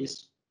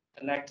theories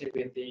connected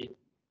with the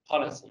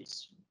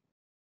policies.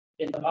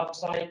 In the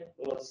upside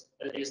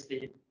is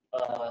the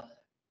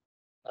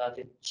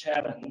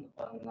chairman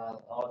on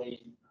all the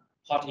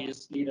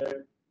parties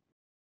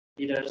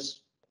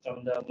leaders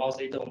from the Mao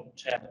Zedong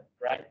chairman,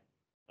 right?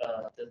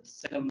 The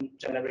second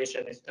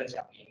generation is Deng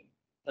Xiaoping.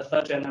 The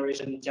third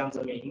generation, Jiang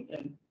Zemin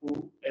and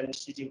Wu and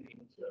Xi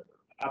Jinping,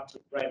 up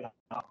to right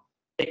now.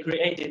 They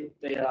created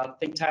their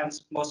think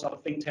tanks. Most of the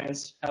think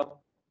tanks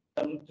help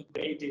them to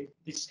create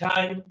this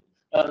kind,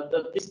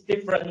 these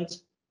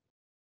different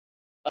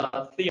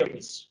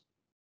theories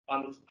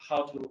on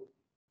how to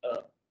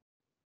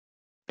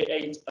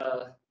create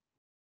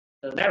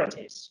the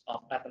narratives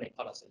of ethnic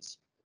policies,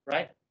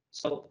 right?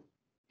 So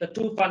the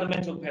two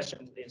fundamental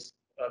questions is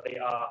they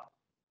are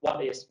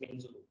what is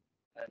Minzu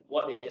and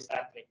what is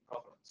ethnic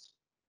preference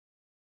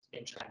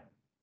in China.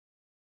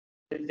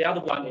 The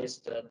other one is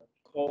the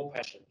core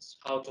questions,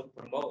 how to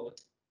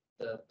promote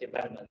the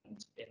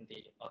development in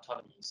the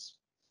autonomies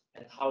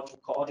and how to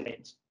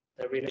coordinate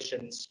the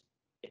relations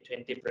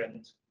between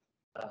different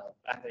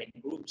ethnic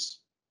groups.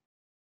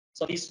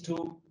 So these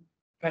two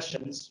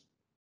questions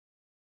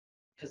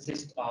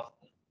consist of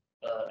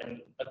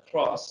and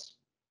across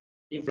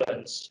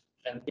influence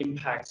and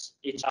impacts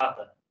each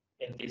other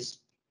in this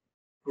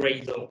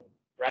gray zone,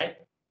 right?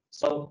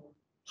 So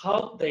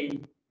how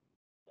the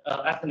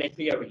ethnic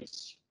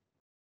theories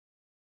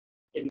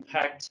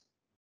impact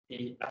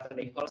the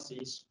ethnic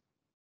policies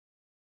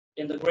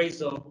in the gray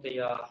zone, they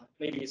are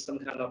maybe some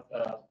kind of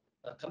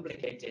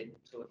complicated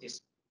to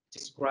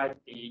describe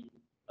the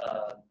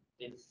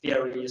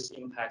theories'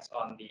 impacts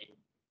on the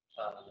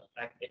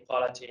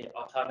equality,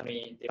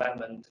 autonomy,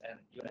 development, and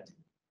unity.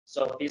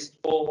 So these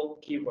four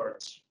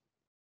keywords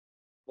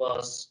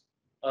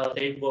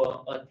they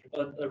were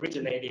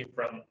originated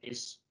from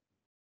these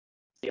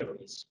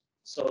theories.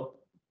 So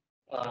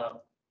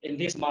in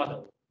this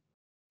model,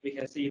 we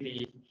can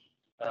see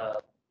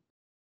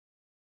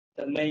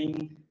the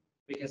main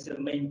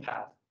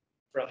path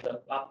from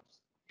the up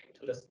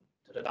to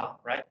the down,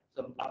 right?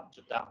 From up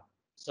to down.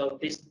 So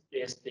this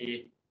is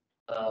the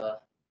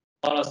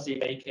policy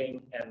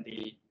making and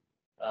the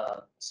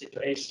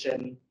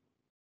situation,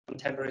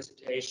 contemporary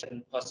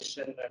situation,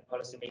 position and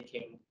policy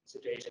making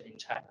situation in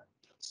China.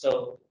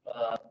 So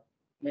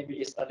maybe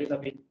it's a little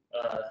bit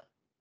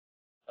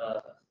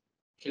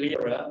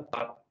clearer,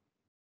 but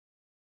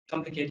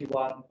complicated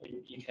one.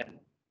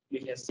 We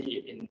can see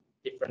it in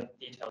different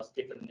details,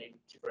 different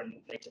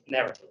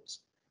narratives,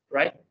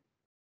 right?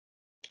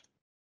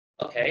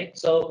 Okay,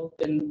 so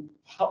in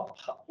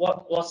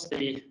what was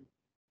the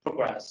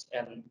progress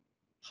and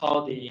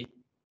how the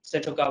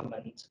central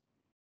government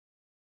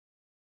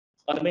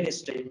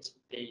administrated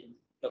the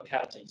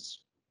localities,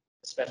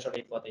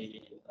 especially for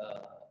the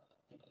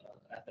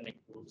ethnic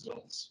group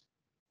zones,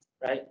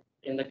 right?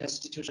 In the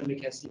constitution, we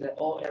can see that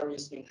all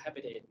areas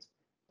inhabited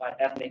by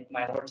ethnic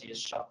minorities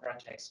shall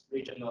practice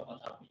regional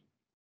autonomy,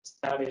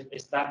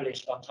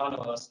 establish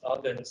autonomous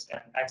organs,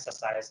 and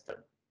exercise the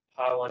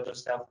power to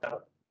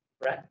self-govern,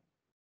 right?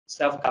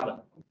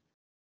 Self-govern.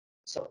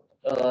 So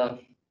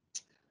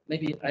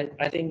maybe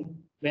I think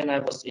when I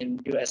was in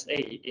USA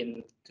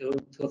in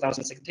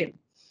 2016,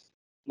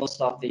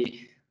 most of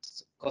the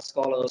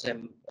scholars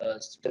and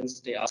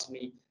students, they asked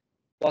me,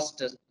 what's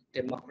the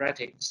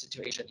democratic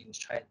situation in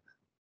China?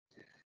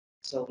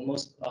 So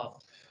most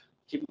of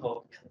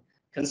people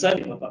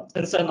concerned about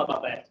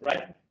that,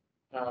 right?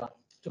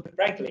 To be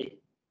frankly,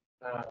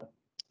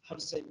 how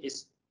to say,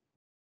 it's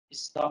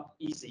not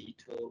easy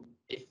to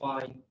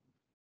define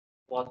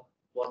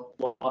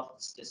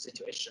what's the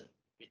situation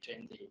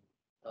between the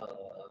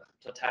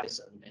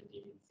totalitarianism and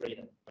the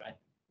freedom, right?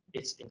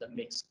 It's in the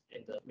mix,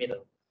 in the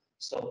middle.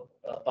 So,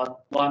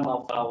 but one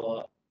of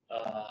our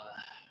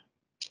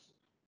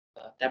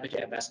deputy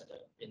ambassador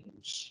in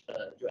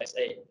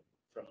USA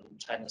from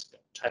China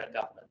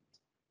government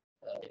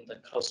in the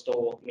closed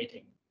door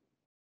meeting,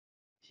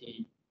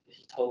 he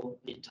told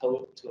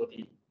to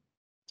the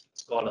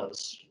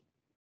scholars,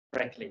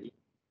 frankly,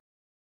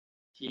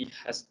 he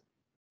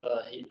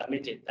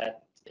admitted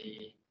that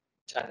the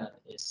China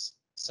is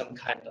some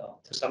kind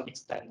of, to some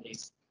extent,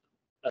 is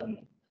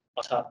an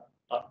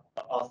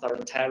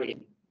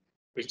authoritarian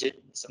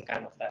regime, some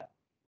kind of that,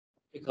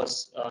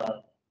 because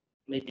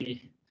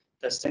maybe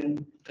the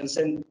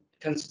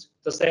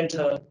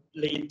center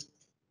lead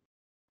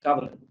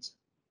government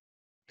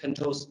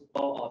controls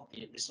all of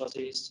the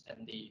resources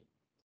and the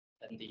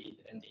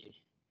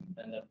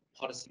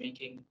policy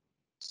making.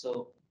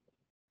 So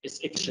its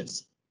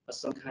efficiency,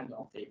 some kind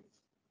of the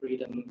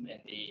freedom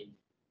and the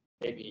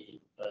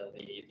maybe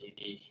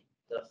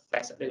the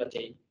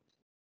flexibility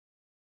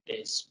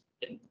is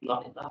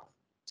not enough.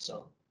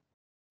 So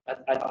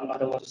I don't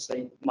want to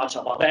say much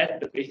about that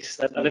because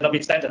that's a little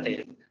bit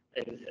sensitive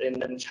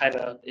in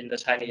China, in the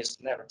Chinese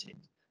narrative,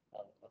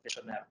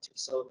 official narrative.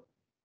 So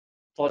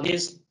for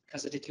this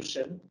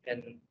constitution,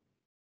 and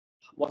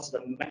what's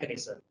the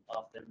mechanism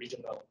of the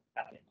regional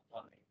ethnic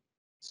autonomy?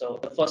 So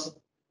the first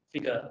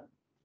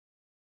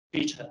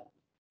feature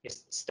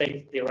is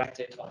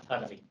state-directed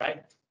autonomy,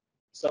 right?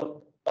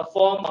 So a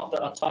form of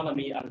the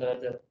autonomy under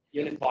the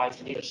unified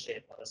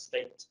leadership of the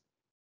state,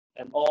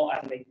 and all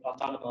ethnic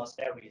autonomous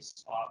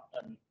areas are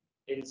an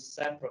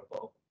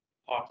inseparable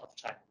part of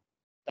China.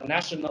 The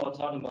national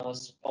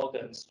autonomous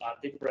organs are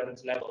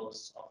different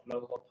levels of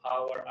local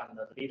power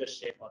under the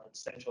leadership of the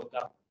central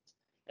government,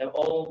 and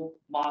all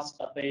must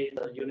obey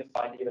the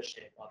unified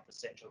leadership of the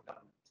central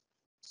government.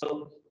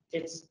 So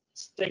its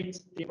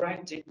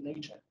state-directed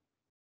nature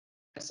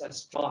is a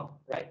strong,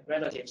 right,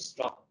 relative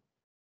strong.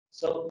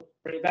 So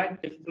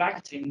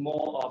reflecting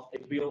more of the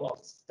view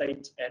of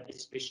state and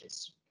its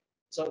wishes.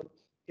 So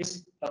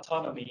this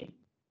autonomy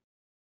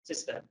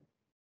system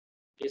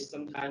is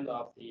some kind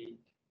of the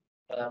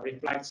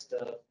reflects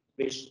the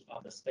wish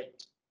of the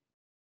state.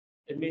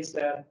 It means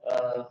that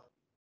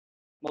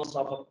most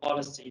of our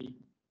policy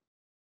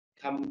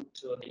come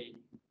to the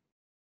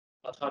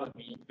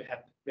autonomy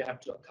we have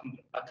to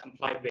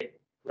comply with,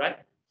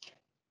 right?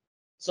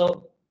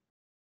 So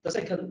The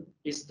second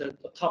is the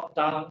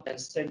top-down and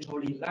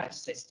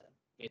centralized system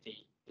with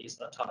this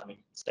autonomy,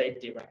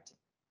 state-directed.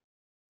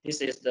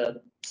 This is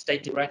the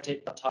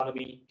state-directed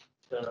autonomy,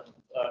 the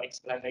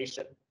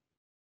explanation.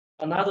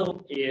 Another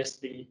is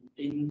the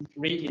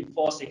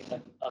reinforcing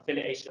the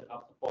affiliation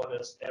of the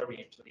borders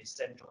area to the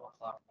central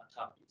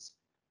authorities.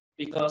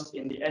 Because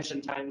in the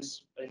ancient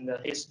times, in the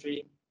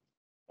history,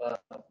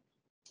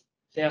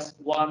 there's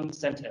one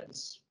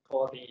sentence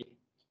called the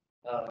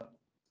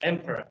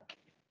emperor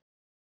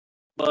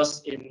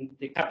was in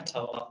the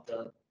capital of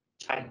the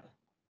China,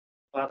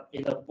 but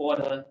in the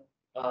border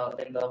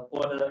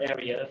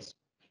areas,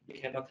 we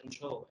cannot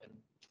control, and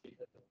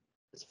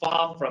it's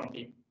far from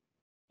the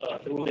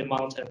through the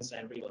mountains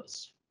and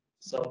rivers,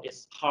 so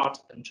it's hard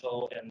to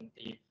control. And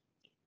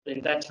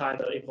in that time,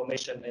 the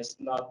information is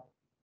not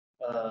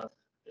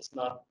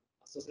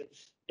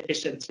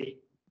efficiently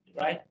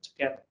right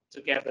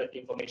to get the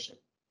information.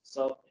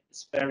 So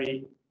it's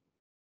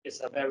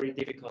a very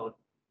difficult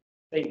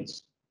thing.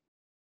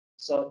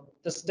 So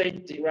the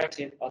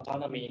state-directed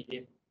autonomy,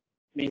 it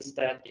means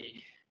that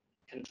they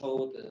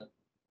control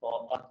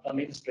or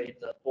administrate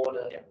the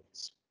border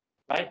areas,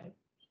 right?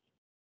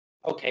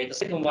 Okay, the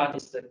second one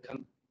is the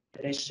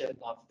combination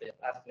of the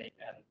ethnic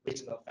and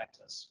regional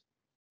factors.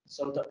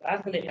 So the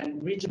ethnic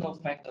and regional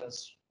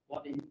factors,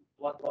 what they mean?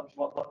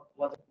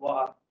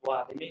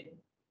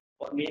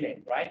 What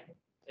meaning, right?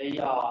 They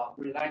are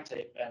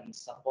relative and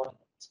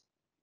subordinate,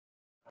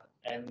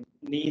 and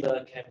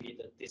neither can be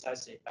the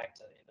decisive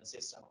factor in the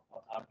system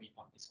of autonomy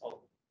on its own.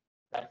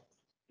 Right?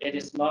 It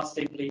is not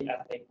simply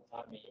ethnic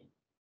autonomy,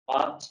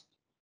 but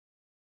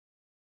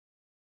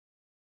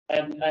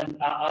and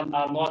are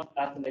not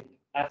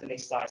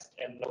ethnicized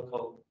and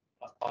local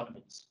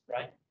autonomies,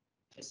 right?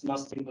 It's not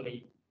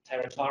simply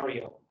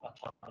territorial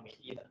autonomy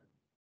either,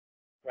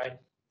 right?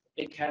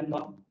 It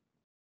cannot.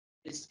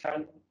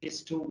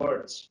 These two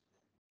words,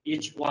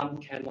 each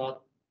one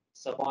cannot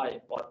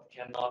survive or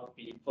cannot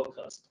be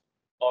focused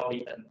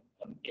only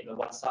in the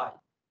one side.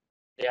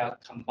 They are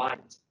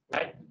combined,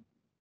 right?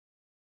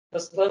 The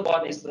third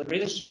one is the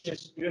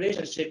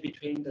relationship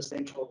between the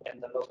central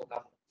and the local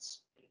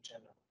governments in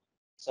general.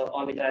 So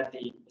only that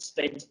the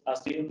state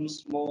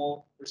assumes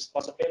more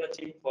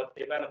responsibility for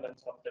the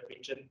development of the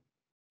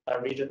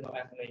regional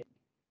ethnic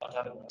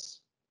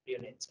autonomous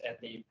units, and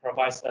it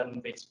provides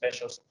them with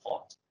special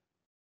support.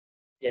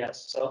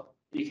 Yes, so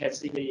you can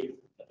see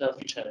the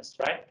features,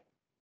 right?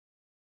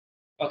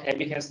 Okay,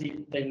 we can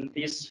see in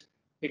this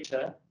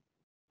picture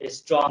is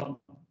strong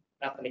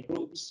ethnic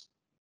groups.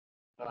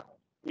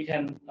 We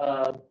can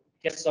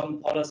get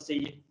some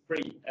policy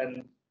free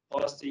and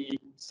policy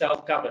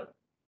self-governed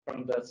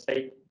from the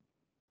state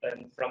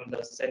and from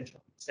the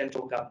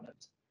central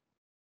government.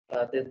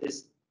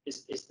 This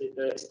is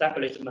the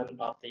establishment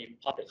of the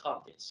public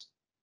holidays.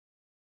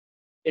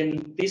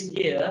 In this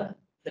year,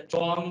 the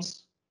Zhuang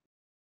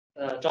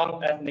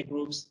ethnic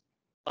groups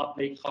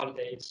public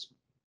holidays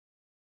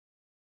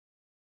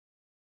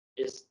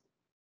is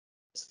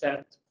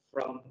set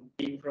from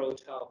April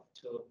 12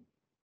 to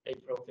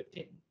April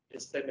 15.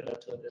 It's similar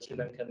to the Sri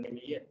Lankan New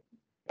Year,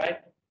 right?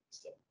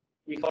 So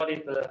we call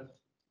it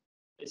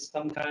it's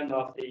some kind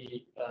of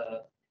the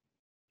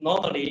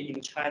normally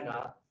in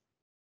China,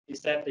 we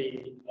set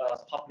the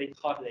public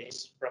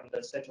holidays from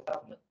the central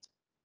government,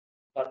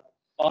 but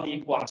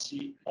only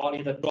Guangxi,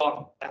 only the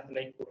Zhuang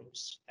ethnic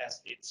groups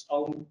has its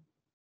own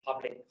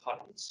public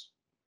holidays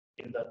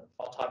in the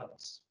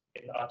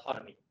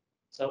autonomy.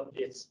 So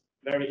it's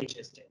very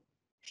interesting.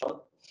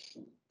 So,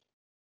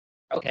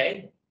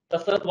 okay, the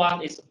third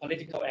one is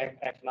political and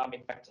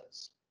economic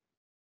factors.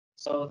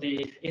 So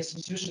the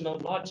institutional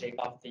logic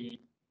of the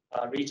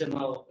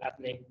regional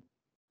ethnic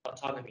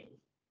autonomy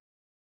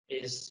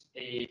is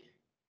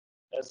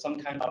some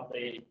kind of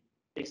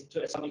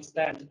to some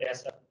extent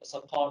as a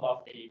support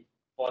of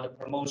for the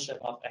promotion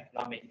of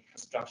economic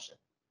construction,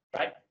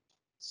 right?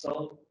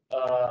 So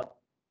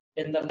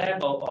in the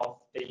level of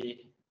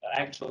the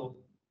actual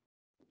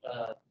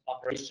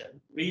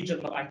operation,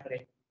 regional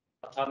ethnic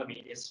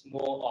autonomy is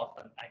more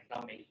of an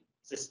economic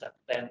system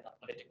than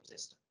a political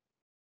system.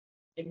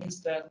 It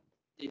means that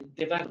the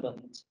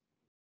development,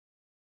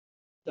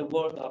 the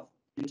world of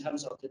in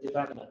terms of the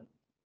development,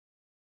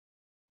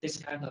 this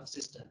kind of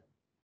system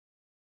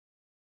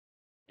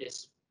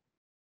is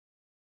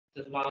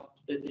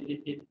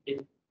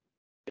it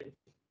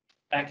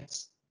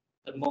acts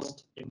the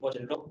most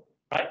important role,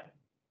 right?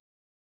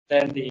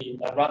 Than the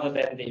rather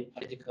than the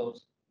political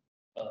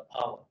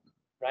power,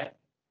 right?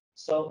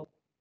 So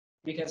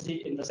we can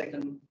see in the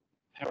second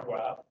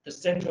paragraph, the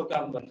central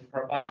government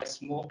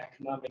provides more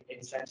economic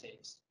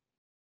incentives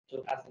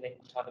to ethnic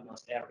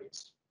autonomous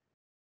areas.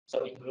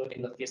 So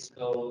including the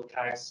fiscal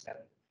tax and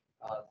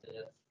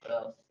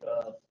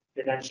the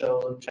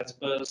financial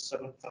transfers,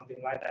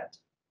 something like that.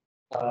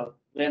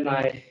 When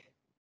I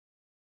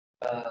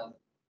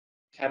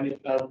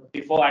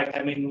before I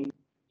came in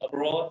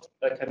abroad,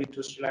 coming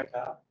to Sri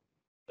Lanka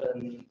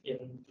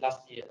in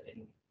last year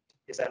in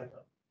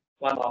December,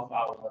 one of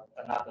our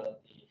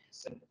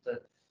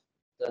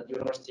the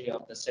University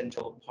of the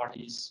Central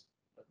Parties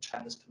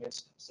Chinese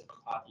Communist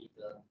Party,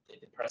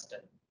 the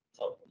president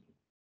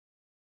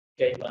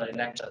gave a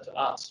lecture to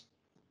us.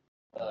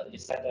 He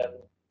said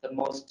that the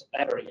most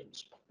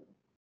average,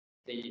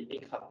 the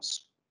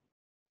incomes,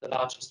 the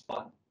largest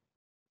one,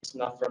 is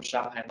not from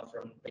Shanghai, not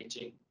from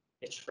Beijing,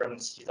 it's from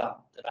Xizang,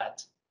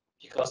 Tibet,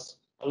 because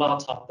a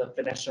lot of the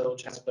financial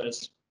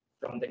transfers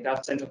from the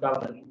central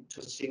government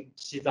to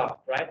Xizang,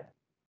 right?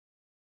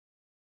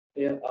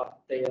 The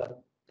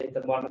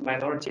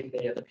minority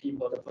there, the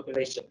people, the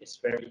population is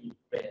very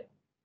rare.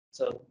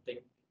 So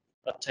they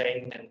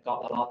obtained and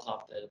got a lot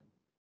of the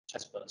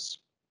transfers,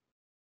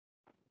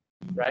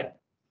 right?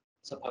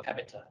 So per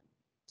capita.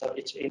 So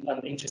it's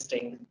an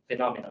interesting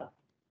phenomenon.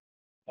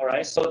 All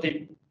right. So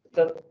the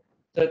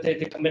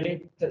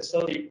community,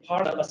 so the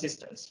part of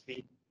assistance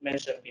we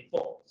mentioned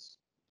before.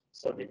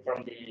 So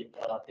from the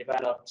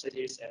developed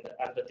cities and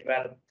the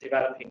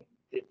developing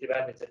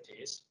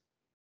cities.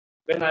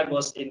 When I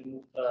was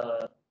in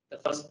the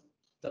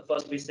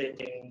first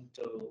visiting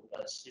to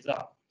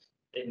Xizang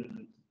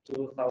in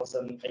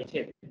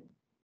 2018,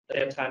 at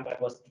that time I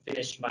was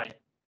finished my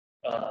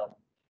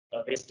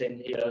visiting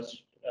here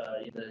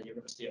in the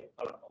University of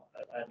Colorado.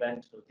 I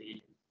went to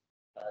the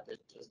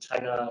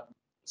China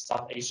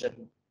South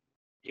Asian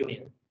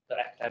Union, the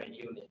academic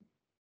union.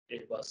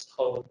 It was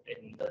held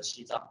in the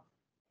Xizang.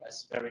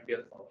 It's very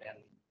beautiful. And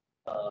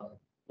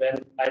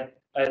when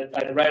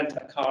I rent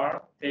a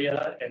car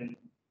there and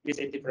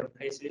visit different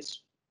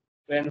places,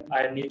 when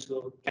I need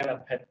to get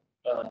a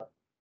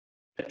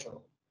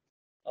petrol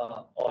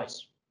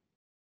oils,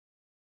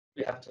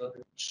 we have to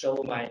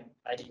show my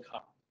ID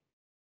card.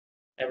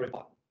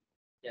 Everyone,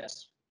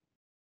 yes.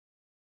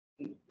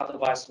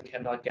 Otherwise, we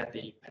cannot get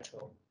the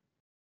petrol.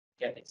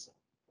 Get it,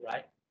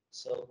 right?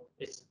 So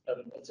it's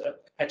a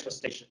petrol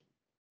station.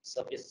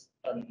 So it's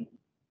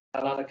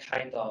another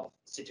kind of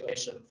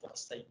situation for the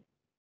state,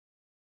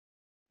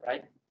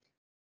 right?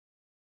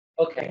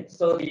 Okay,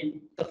 so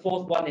the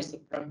fourth one is the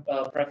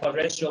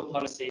preferential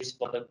policies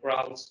for the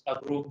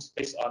groups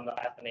based on the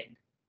ethnic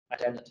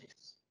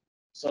identities.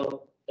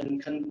 So in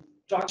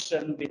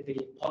conjunction with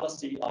the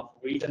policy of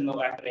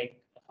regional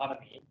ethnic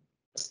autonomy,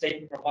 the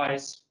state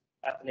provides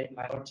ethnic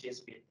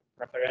minorities with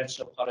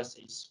preferential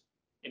policies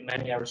in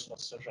many areas of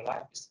social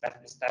life,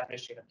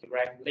 establishing a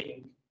direct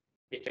link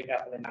between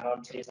ethnic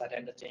minorities'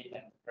 identity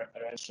and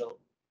preferential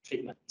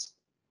treatment.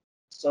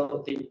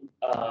 So the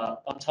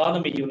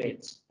autonomy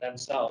units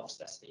themselves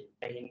as the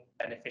main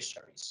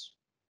beneficiaries.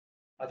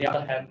 On the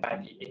other hand, by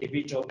the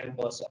individual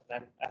members of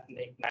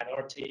ethnic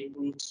minority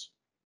groups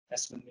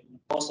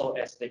also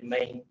as the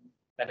main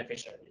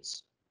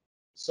beneficiaries.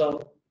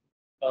 So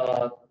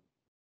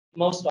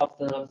most of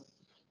the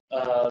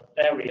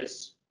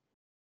areas,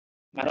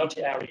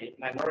 minority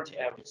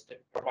areas,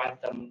 that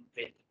provide them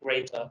with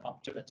greater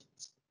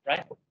opportunities,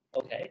 right?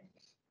 Okay.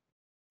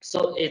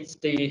 So it's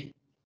the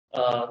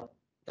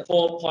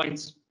 4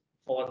 points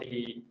for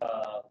the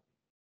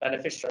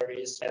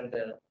beneficiaries and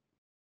the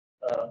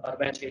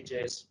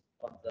advantages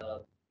of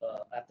the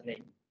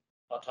ethnic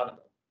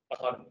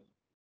autonomy.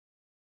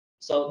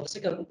 So let's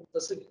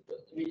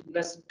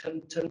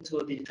turn to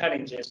the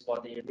challenges for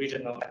the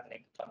regional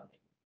ethnic autonomy.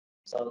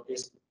 So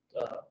this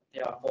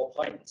there are 4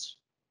 points.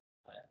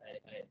 I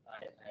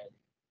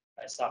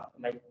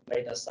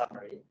made a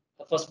summary.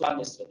 The first one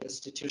is the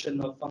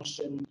institutional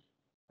function,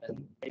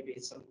 and maybe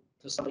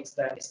to some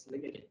extent it's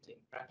limited in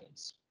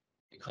practice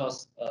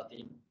because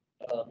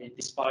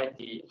despite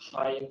the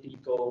high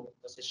legal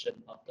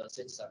position of the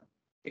citizen,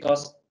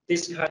 because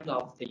this kind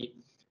of the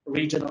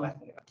regional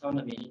ethnic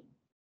autonomy,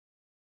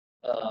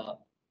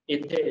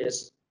 it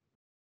is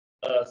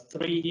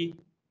 3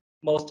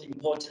 most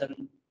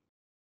important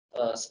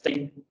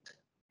state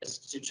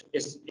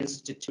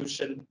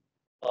institution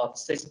of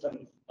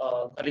system,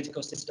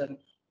 political system.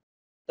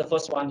 The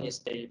first one is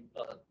the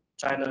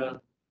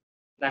China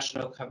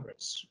National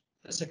Congress.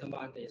 The second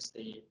one is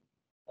the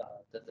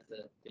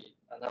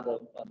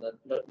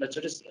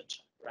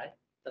legislature, right?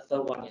 The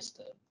third one is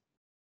the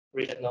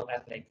regional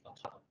ethnic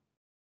autonomy.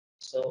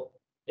 So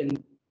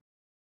in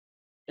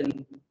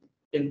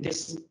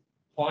this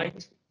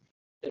point,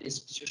 the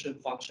institution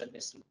function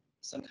is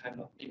some kind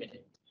of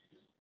limited.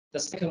 The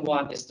second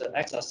one is the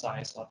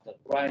exercise of the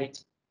right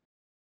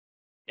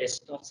is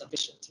not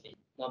sufficiently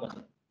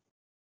normative.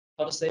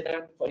 How to say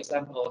that? For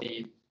example,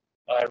 the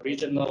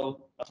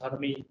regional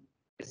autonomy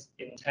is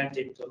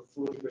intended to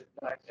fully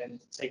reflect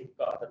and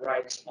safeguard the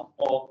rights of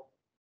all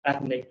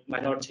ethnic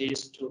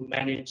minorities to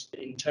manage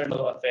the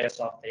internal affairs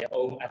of their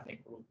own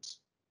ethnic groups.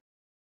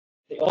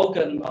 The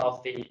organ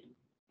of the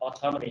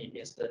autonomy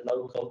is the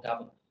local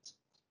government,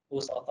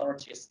 whose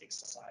authority is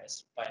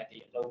exercised by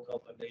the local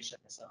population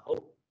as a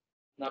whole,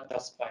 not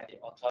just by the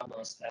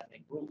autonomous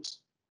ethnic groups.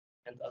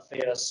 And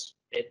affairs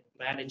it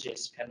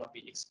manages cannot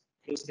be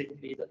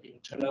exclusively the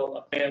internal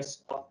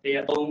affairs of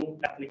their own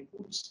ethnic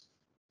groups.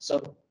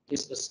 So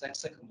this is the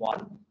second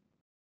one.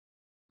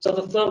 So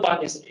the third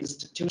one is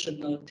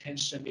institutional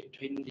tension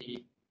between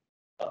the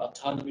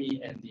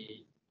autonomy and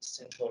the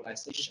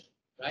centralization,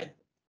 right?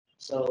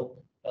 So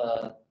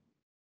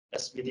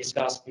as we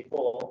discussed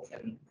before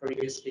and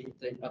previously,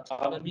 the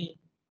autonomy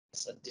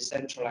is a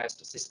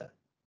decentralized system,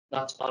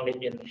 not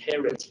only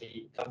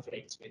inherently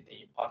conflicts with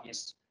the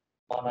party's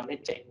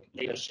monolithic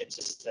leadership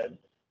system,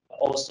 but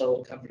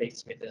also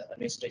conflicts with the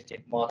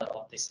administrative model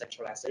of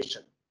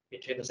decentralization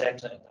between the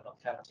center and the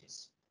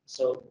localities.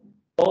 So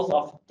both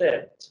of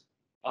that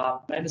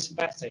are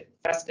manifested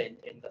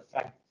in the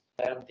fact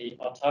that the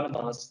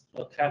autonomous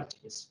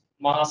localities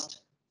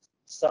must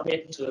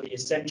submit to the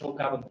central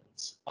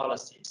government's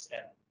policies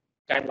and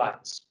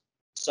guidelines.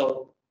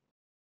 So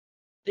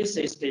this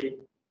is the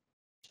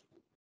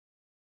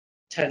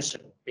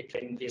tension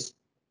between this,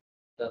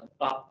 the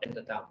up and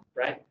the down,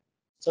 right?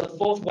 So the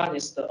fourth one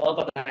is the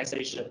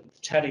urbanization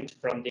challenge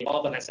from the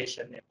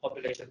urbanization and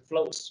population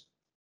flows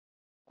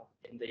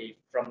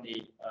from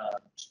the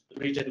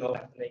regional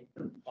ethnic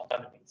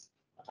autonomies,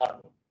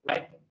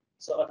 right?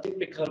 So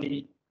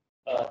typically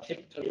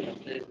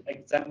the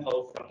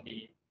example from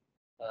the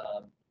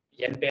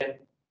Yanbian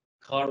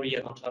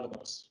Korean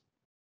autonomous.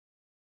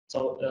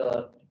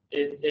 So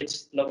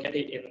it's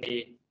located in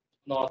the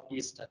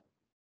northeastern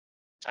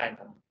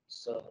China.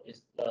 So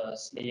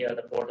it's near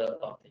the border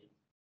of the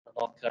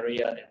North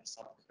Korea and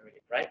South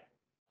Korea, right?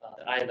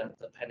 The island,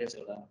 the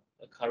peninsula,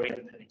 the Korean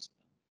peninsula.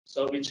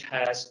 So which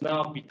has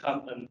now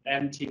become an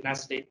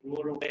empty-nested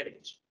rural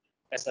village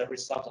as a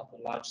result of the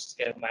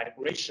large-scale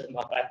migration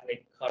of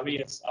ethnic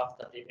Koreans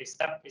after the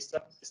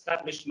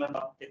establishment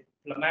of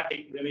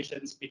diplomatic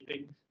relations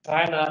between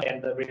China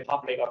and the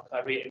Republic of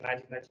Korea in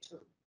 1992.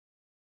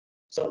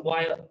 So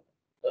while,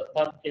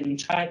 but in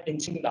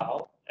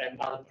Qingdao and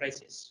other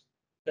places,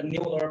 the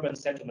new urban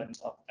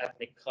settlements of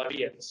ethnic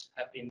Koreans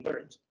have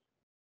emerged.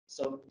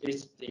 So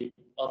this the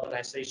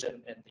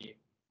urbanization and the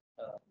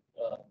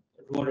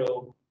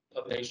rural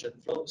population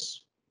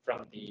flows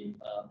from the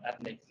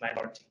ethnic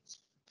minorities.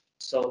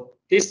 So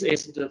this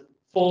is the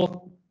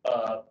four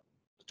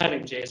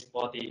challenges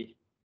for the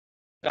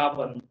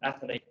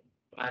ethnic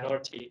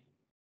minority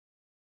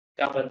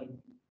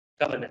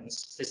governance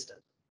system.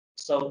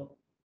 So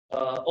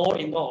all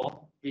in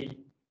all, we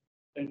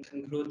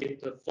concluded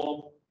the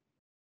four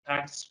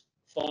facts.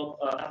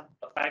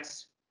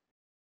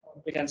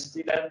 We can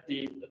see that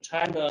the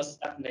China's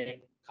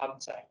ethnic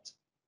concept.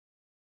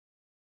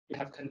 We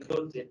have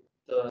concluded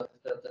the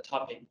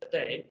topic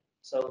today.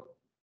 So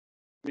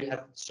we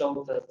have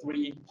shown the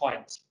 3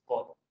 points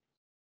for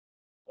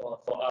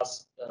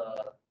us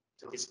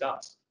to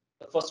discuss.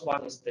 The first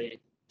one is the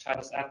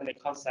China's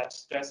ethnic concept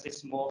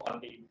stresses more on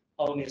the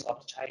onus of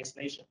the Chinese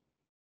nation.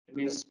 It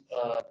means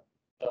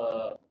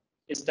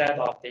instead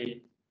of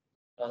the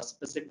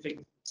specific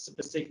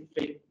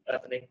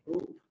ethnic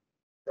group,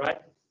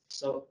 right?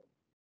 So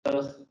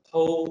the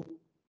whole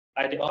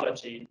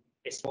ideology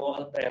is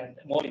more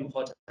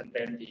important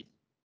than the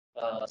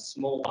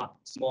small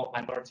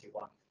minority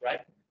one,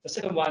 right? The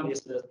second one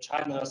is the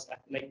China's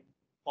ethnic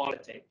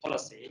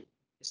policy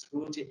is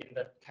rooted in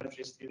the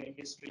country's unique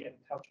history and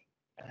culture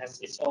and has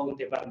its own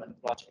development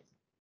logic.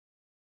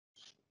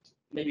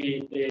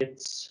 Maybe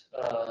it's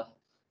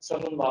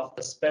some of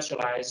the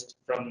specialized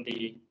from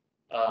the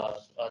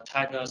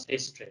China's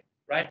history,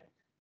 right?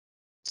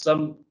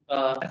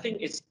 I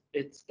think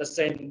it's the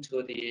same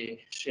to the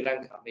Sri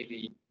Lanka.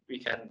 Maybe we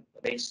can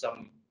make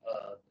some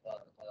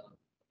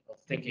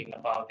thinking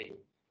about the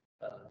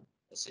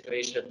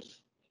situation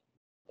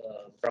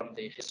from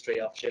the history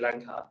of Sri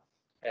Lanka.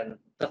 And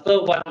the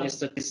third one is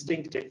the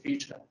distinctive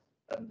feature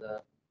and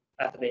the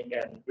ethnic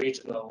and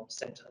regional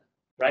center,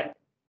 right?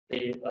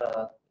 The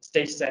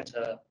state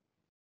center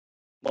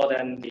more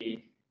than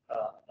the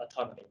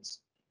autonomies,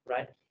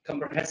 right?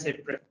 Comprehensive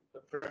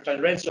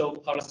preferential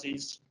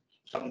policies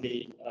from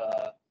the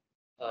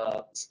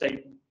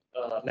state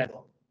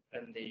level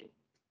and the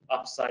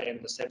upside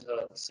and the center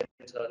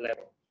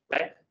level,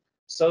 right?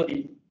 So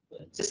the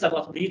system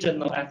of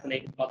regional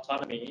ethnic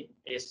autonomy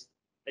is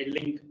a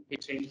link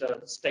between the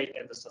state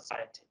and the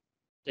society,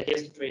 the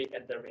history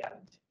and the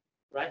reality,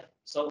 right?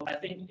 So I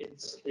think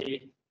it's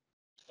the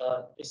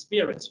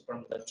experience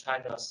from the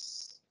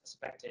China's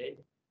perspective.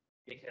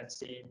 We can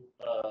see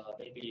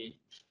maybe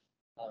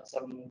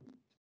some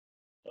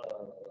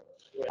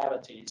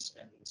realities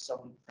and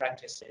some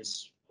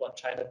practices, what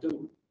China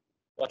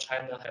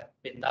have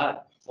been done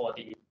for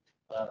the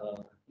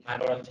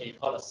minority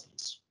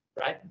policies,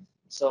 right?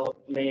 So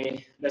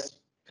let's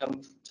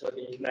come to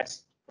the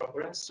next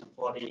progress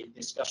for the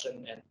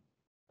discussion and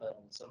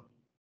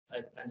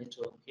I need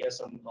to hear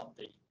some of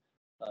the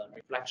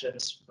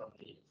reflections from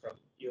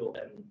you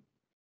and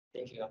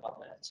thinking about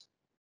that.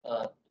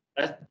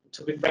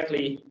 To be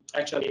frankly,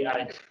 actually,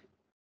 I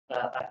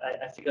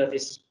figured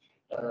this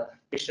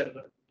vision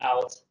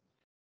out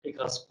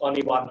because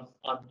only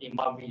in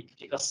 1 week.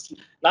 Because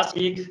last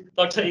week,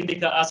 Dr.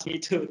 Indika asked me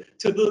to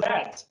do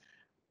that.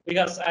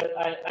 Because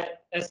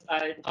as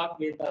I talked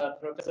with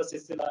Professor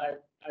Cecilia,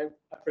 I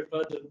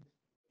prefer to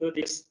do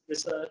this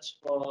research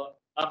for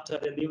after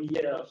the New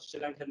Year, Sri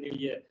Lankan New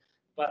Year.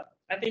 But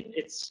I think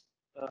it's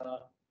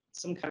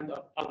some kind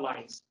of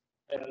outlines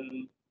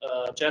and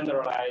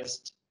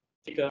generalized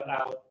figure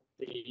out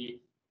the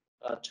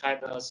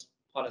China's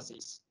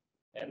policies,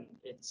 and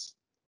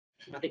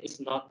I think it's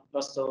not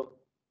so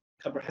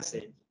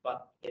comprehensive,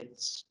 but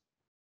it's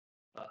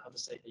how to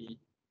say the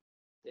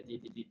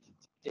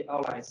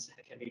outlines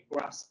can be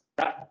grasped.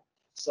 Right.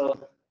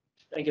 So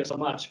thank you so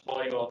much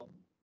for your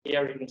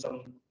hearing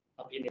some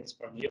opinions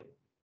from you.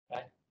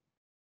 Right.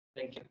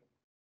 Thank you.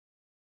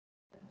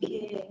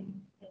 Okay,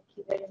 thank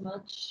you very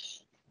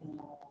much,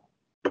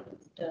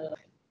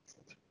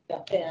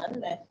 Dr.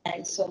 Yan, and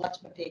thanks so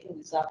much for taking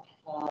this up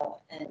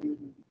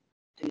and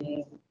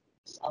doing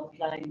this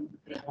outline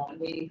in 1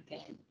 week,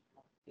 and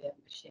we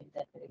appreciate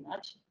that very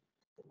much.